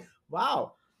 Fine.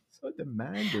 Wow, so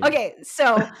demanding. Okay, so,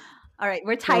 all right,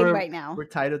 we're So tied right now. We're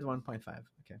tied at 1.5.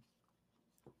 Okay.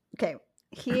 Okay,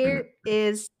 here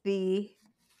is the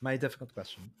My difficult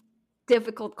question.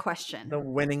 difficult question. The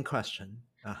winning question.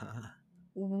 Uh-huh.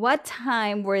 What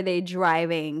time were they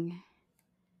driving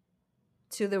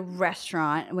to the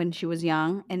restaurant when she was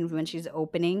young and when she's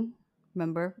opening?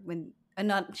 Remember when?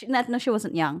 No, she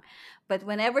wasn't young, but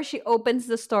whenever she opens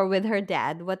the store with her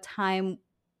dad, what time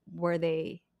were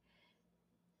they?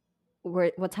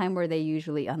 What time were they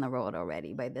usually on the road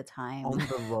already? By the time, On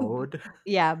the road.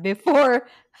 yeah, before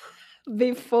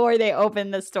they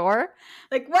opened the store.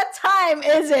 Like, what time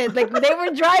is it? Like, they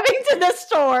were driving to the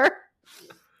store.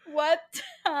 What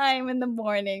time in the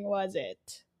morning was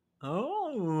it?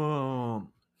 Oh.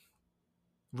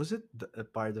 Was it a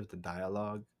part of the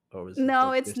dialogue? Or was it No,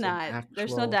 like it's just an not.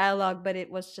 There's no actual dialogue, but it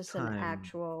was just an time?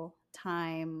 actual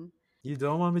time. You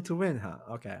don't want me to win, huh?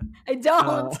 Okay. I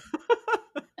don't.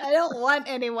 I don't want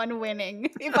anyone winning.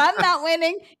 If I'm not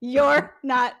winning, you're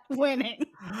not winning.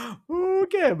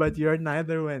 Okay, but you're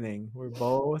neither winning. We're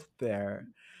both there.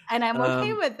 And I'm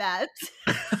okay with that.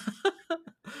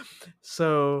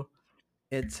 So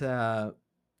it's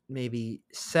maybe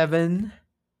 7.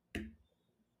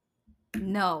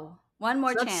 No. One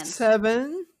more That's chance.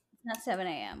 7. It's not 7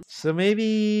 a.m. So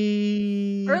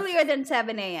maybe Earlier than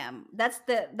 7 a.m. That's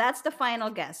the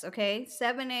final guess, okay?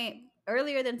 7 a.m.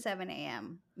 Earlier than 7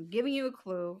 a.m. I'm giving you a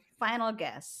clue. Final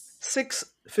guess.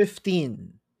 6:15.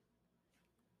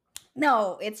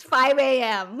 No, it's 5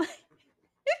 a.m.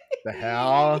 The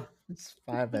hell? It's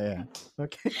 5 a.m.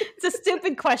 Okay. It's a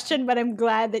stupid question, but I'm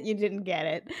glad that you didn't get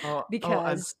it I'm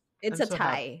because it's I'm a so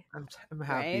tie. I'm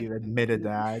happy right? you admitted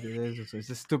that. It's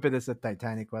as stupid as the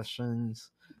Titanic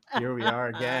questions. Here we are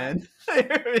again.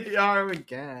 Here we are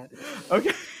again.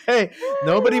 Okay. Hey,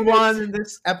 nobody won in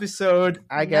this episode,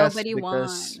 I guess, Nobody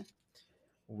because won.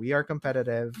 we are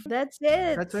competitive. That's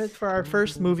it. That's it for our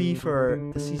first movie for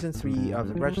the season 3 of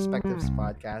the Retrospectives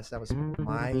podcast. That was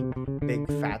My Big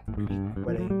Fat Greek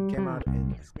Wedding. Came out in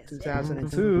Yes, yes, yes.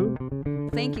 2002.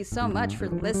 Thank you so much for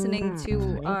listening to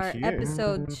Thank our you.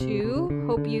 episode 2.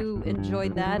 Hope you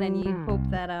enjoyed that, and you hope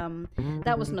that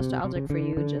that was nostalgic for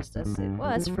you, just as it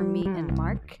was for me and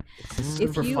Mark. It's a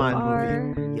If super you fun are,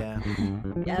 movie. Yeah.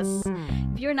 yes,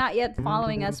 if you're not yet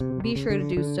following us, be sure to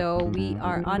do so. We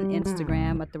are on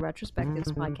Instagram at the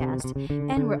Retrospectives Podcast,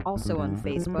 and we're also on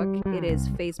Facebook. It is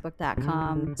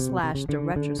facebook.com/the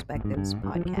Retrospectives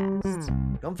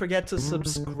Podcast. Don't forget to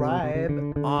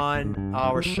subscribe on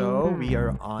our show. We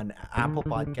are on Apple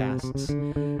Podcasts,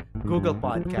 Google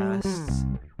Podcasts,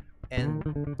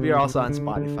 and we are also on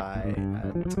Spotify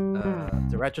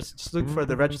at just look for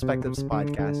the Retrospectives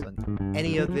podcast on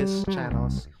any of these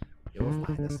channels. You will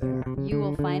find us there. You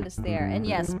will find us there. And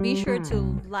yes, be sure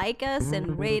to like us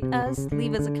and rate us,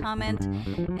 leave us a comment,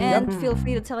 and feel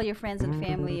free to tell your friends and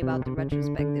family about the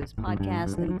Retrospectives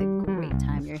podcast and the great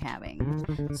time you're having.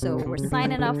 So we're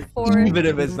signing off for Even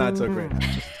if it's not so great,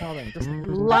 just tell them. Just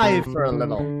lie for a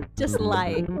little. just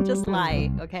lie,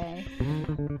 okay?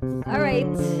 All right.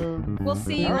 We'll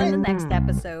see you on the next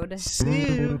episode.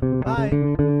 See you. Bye.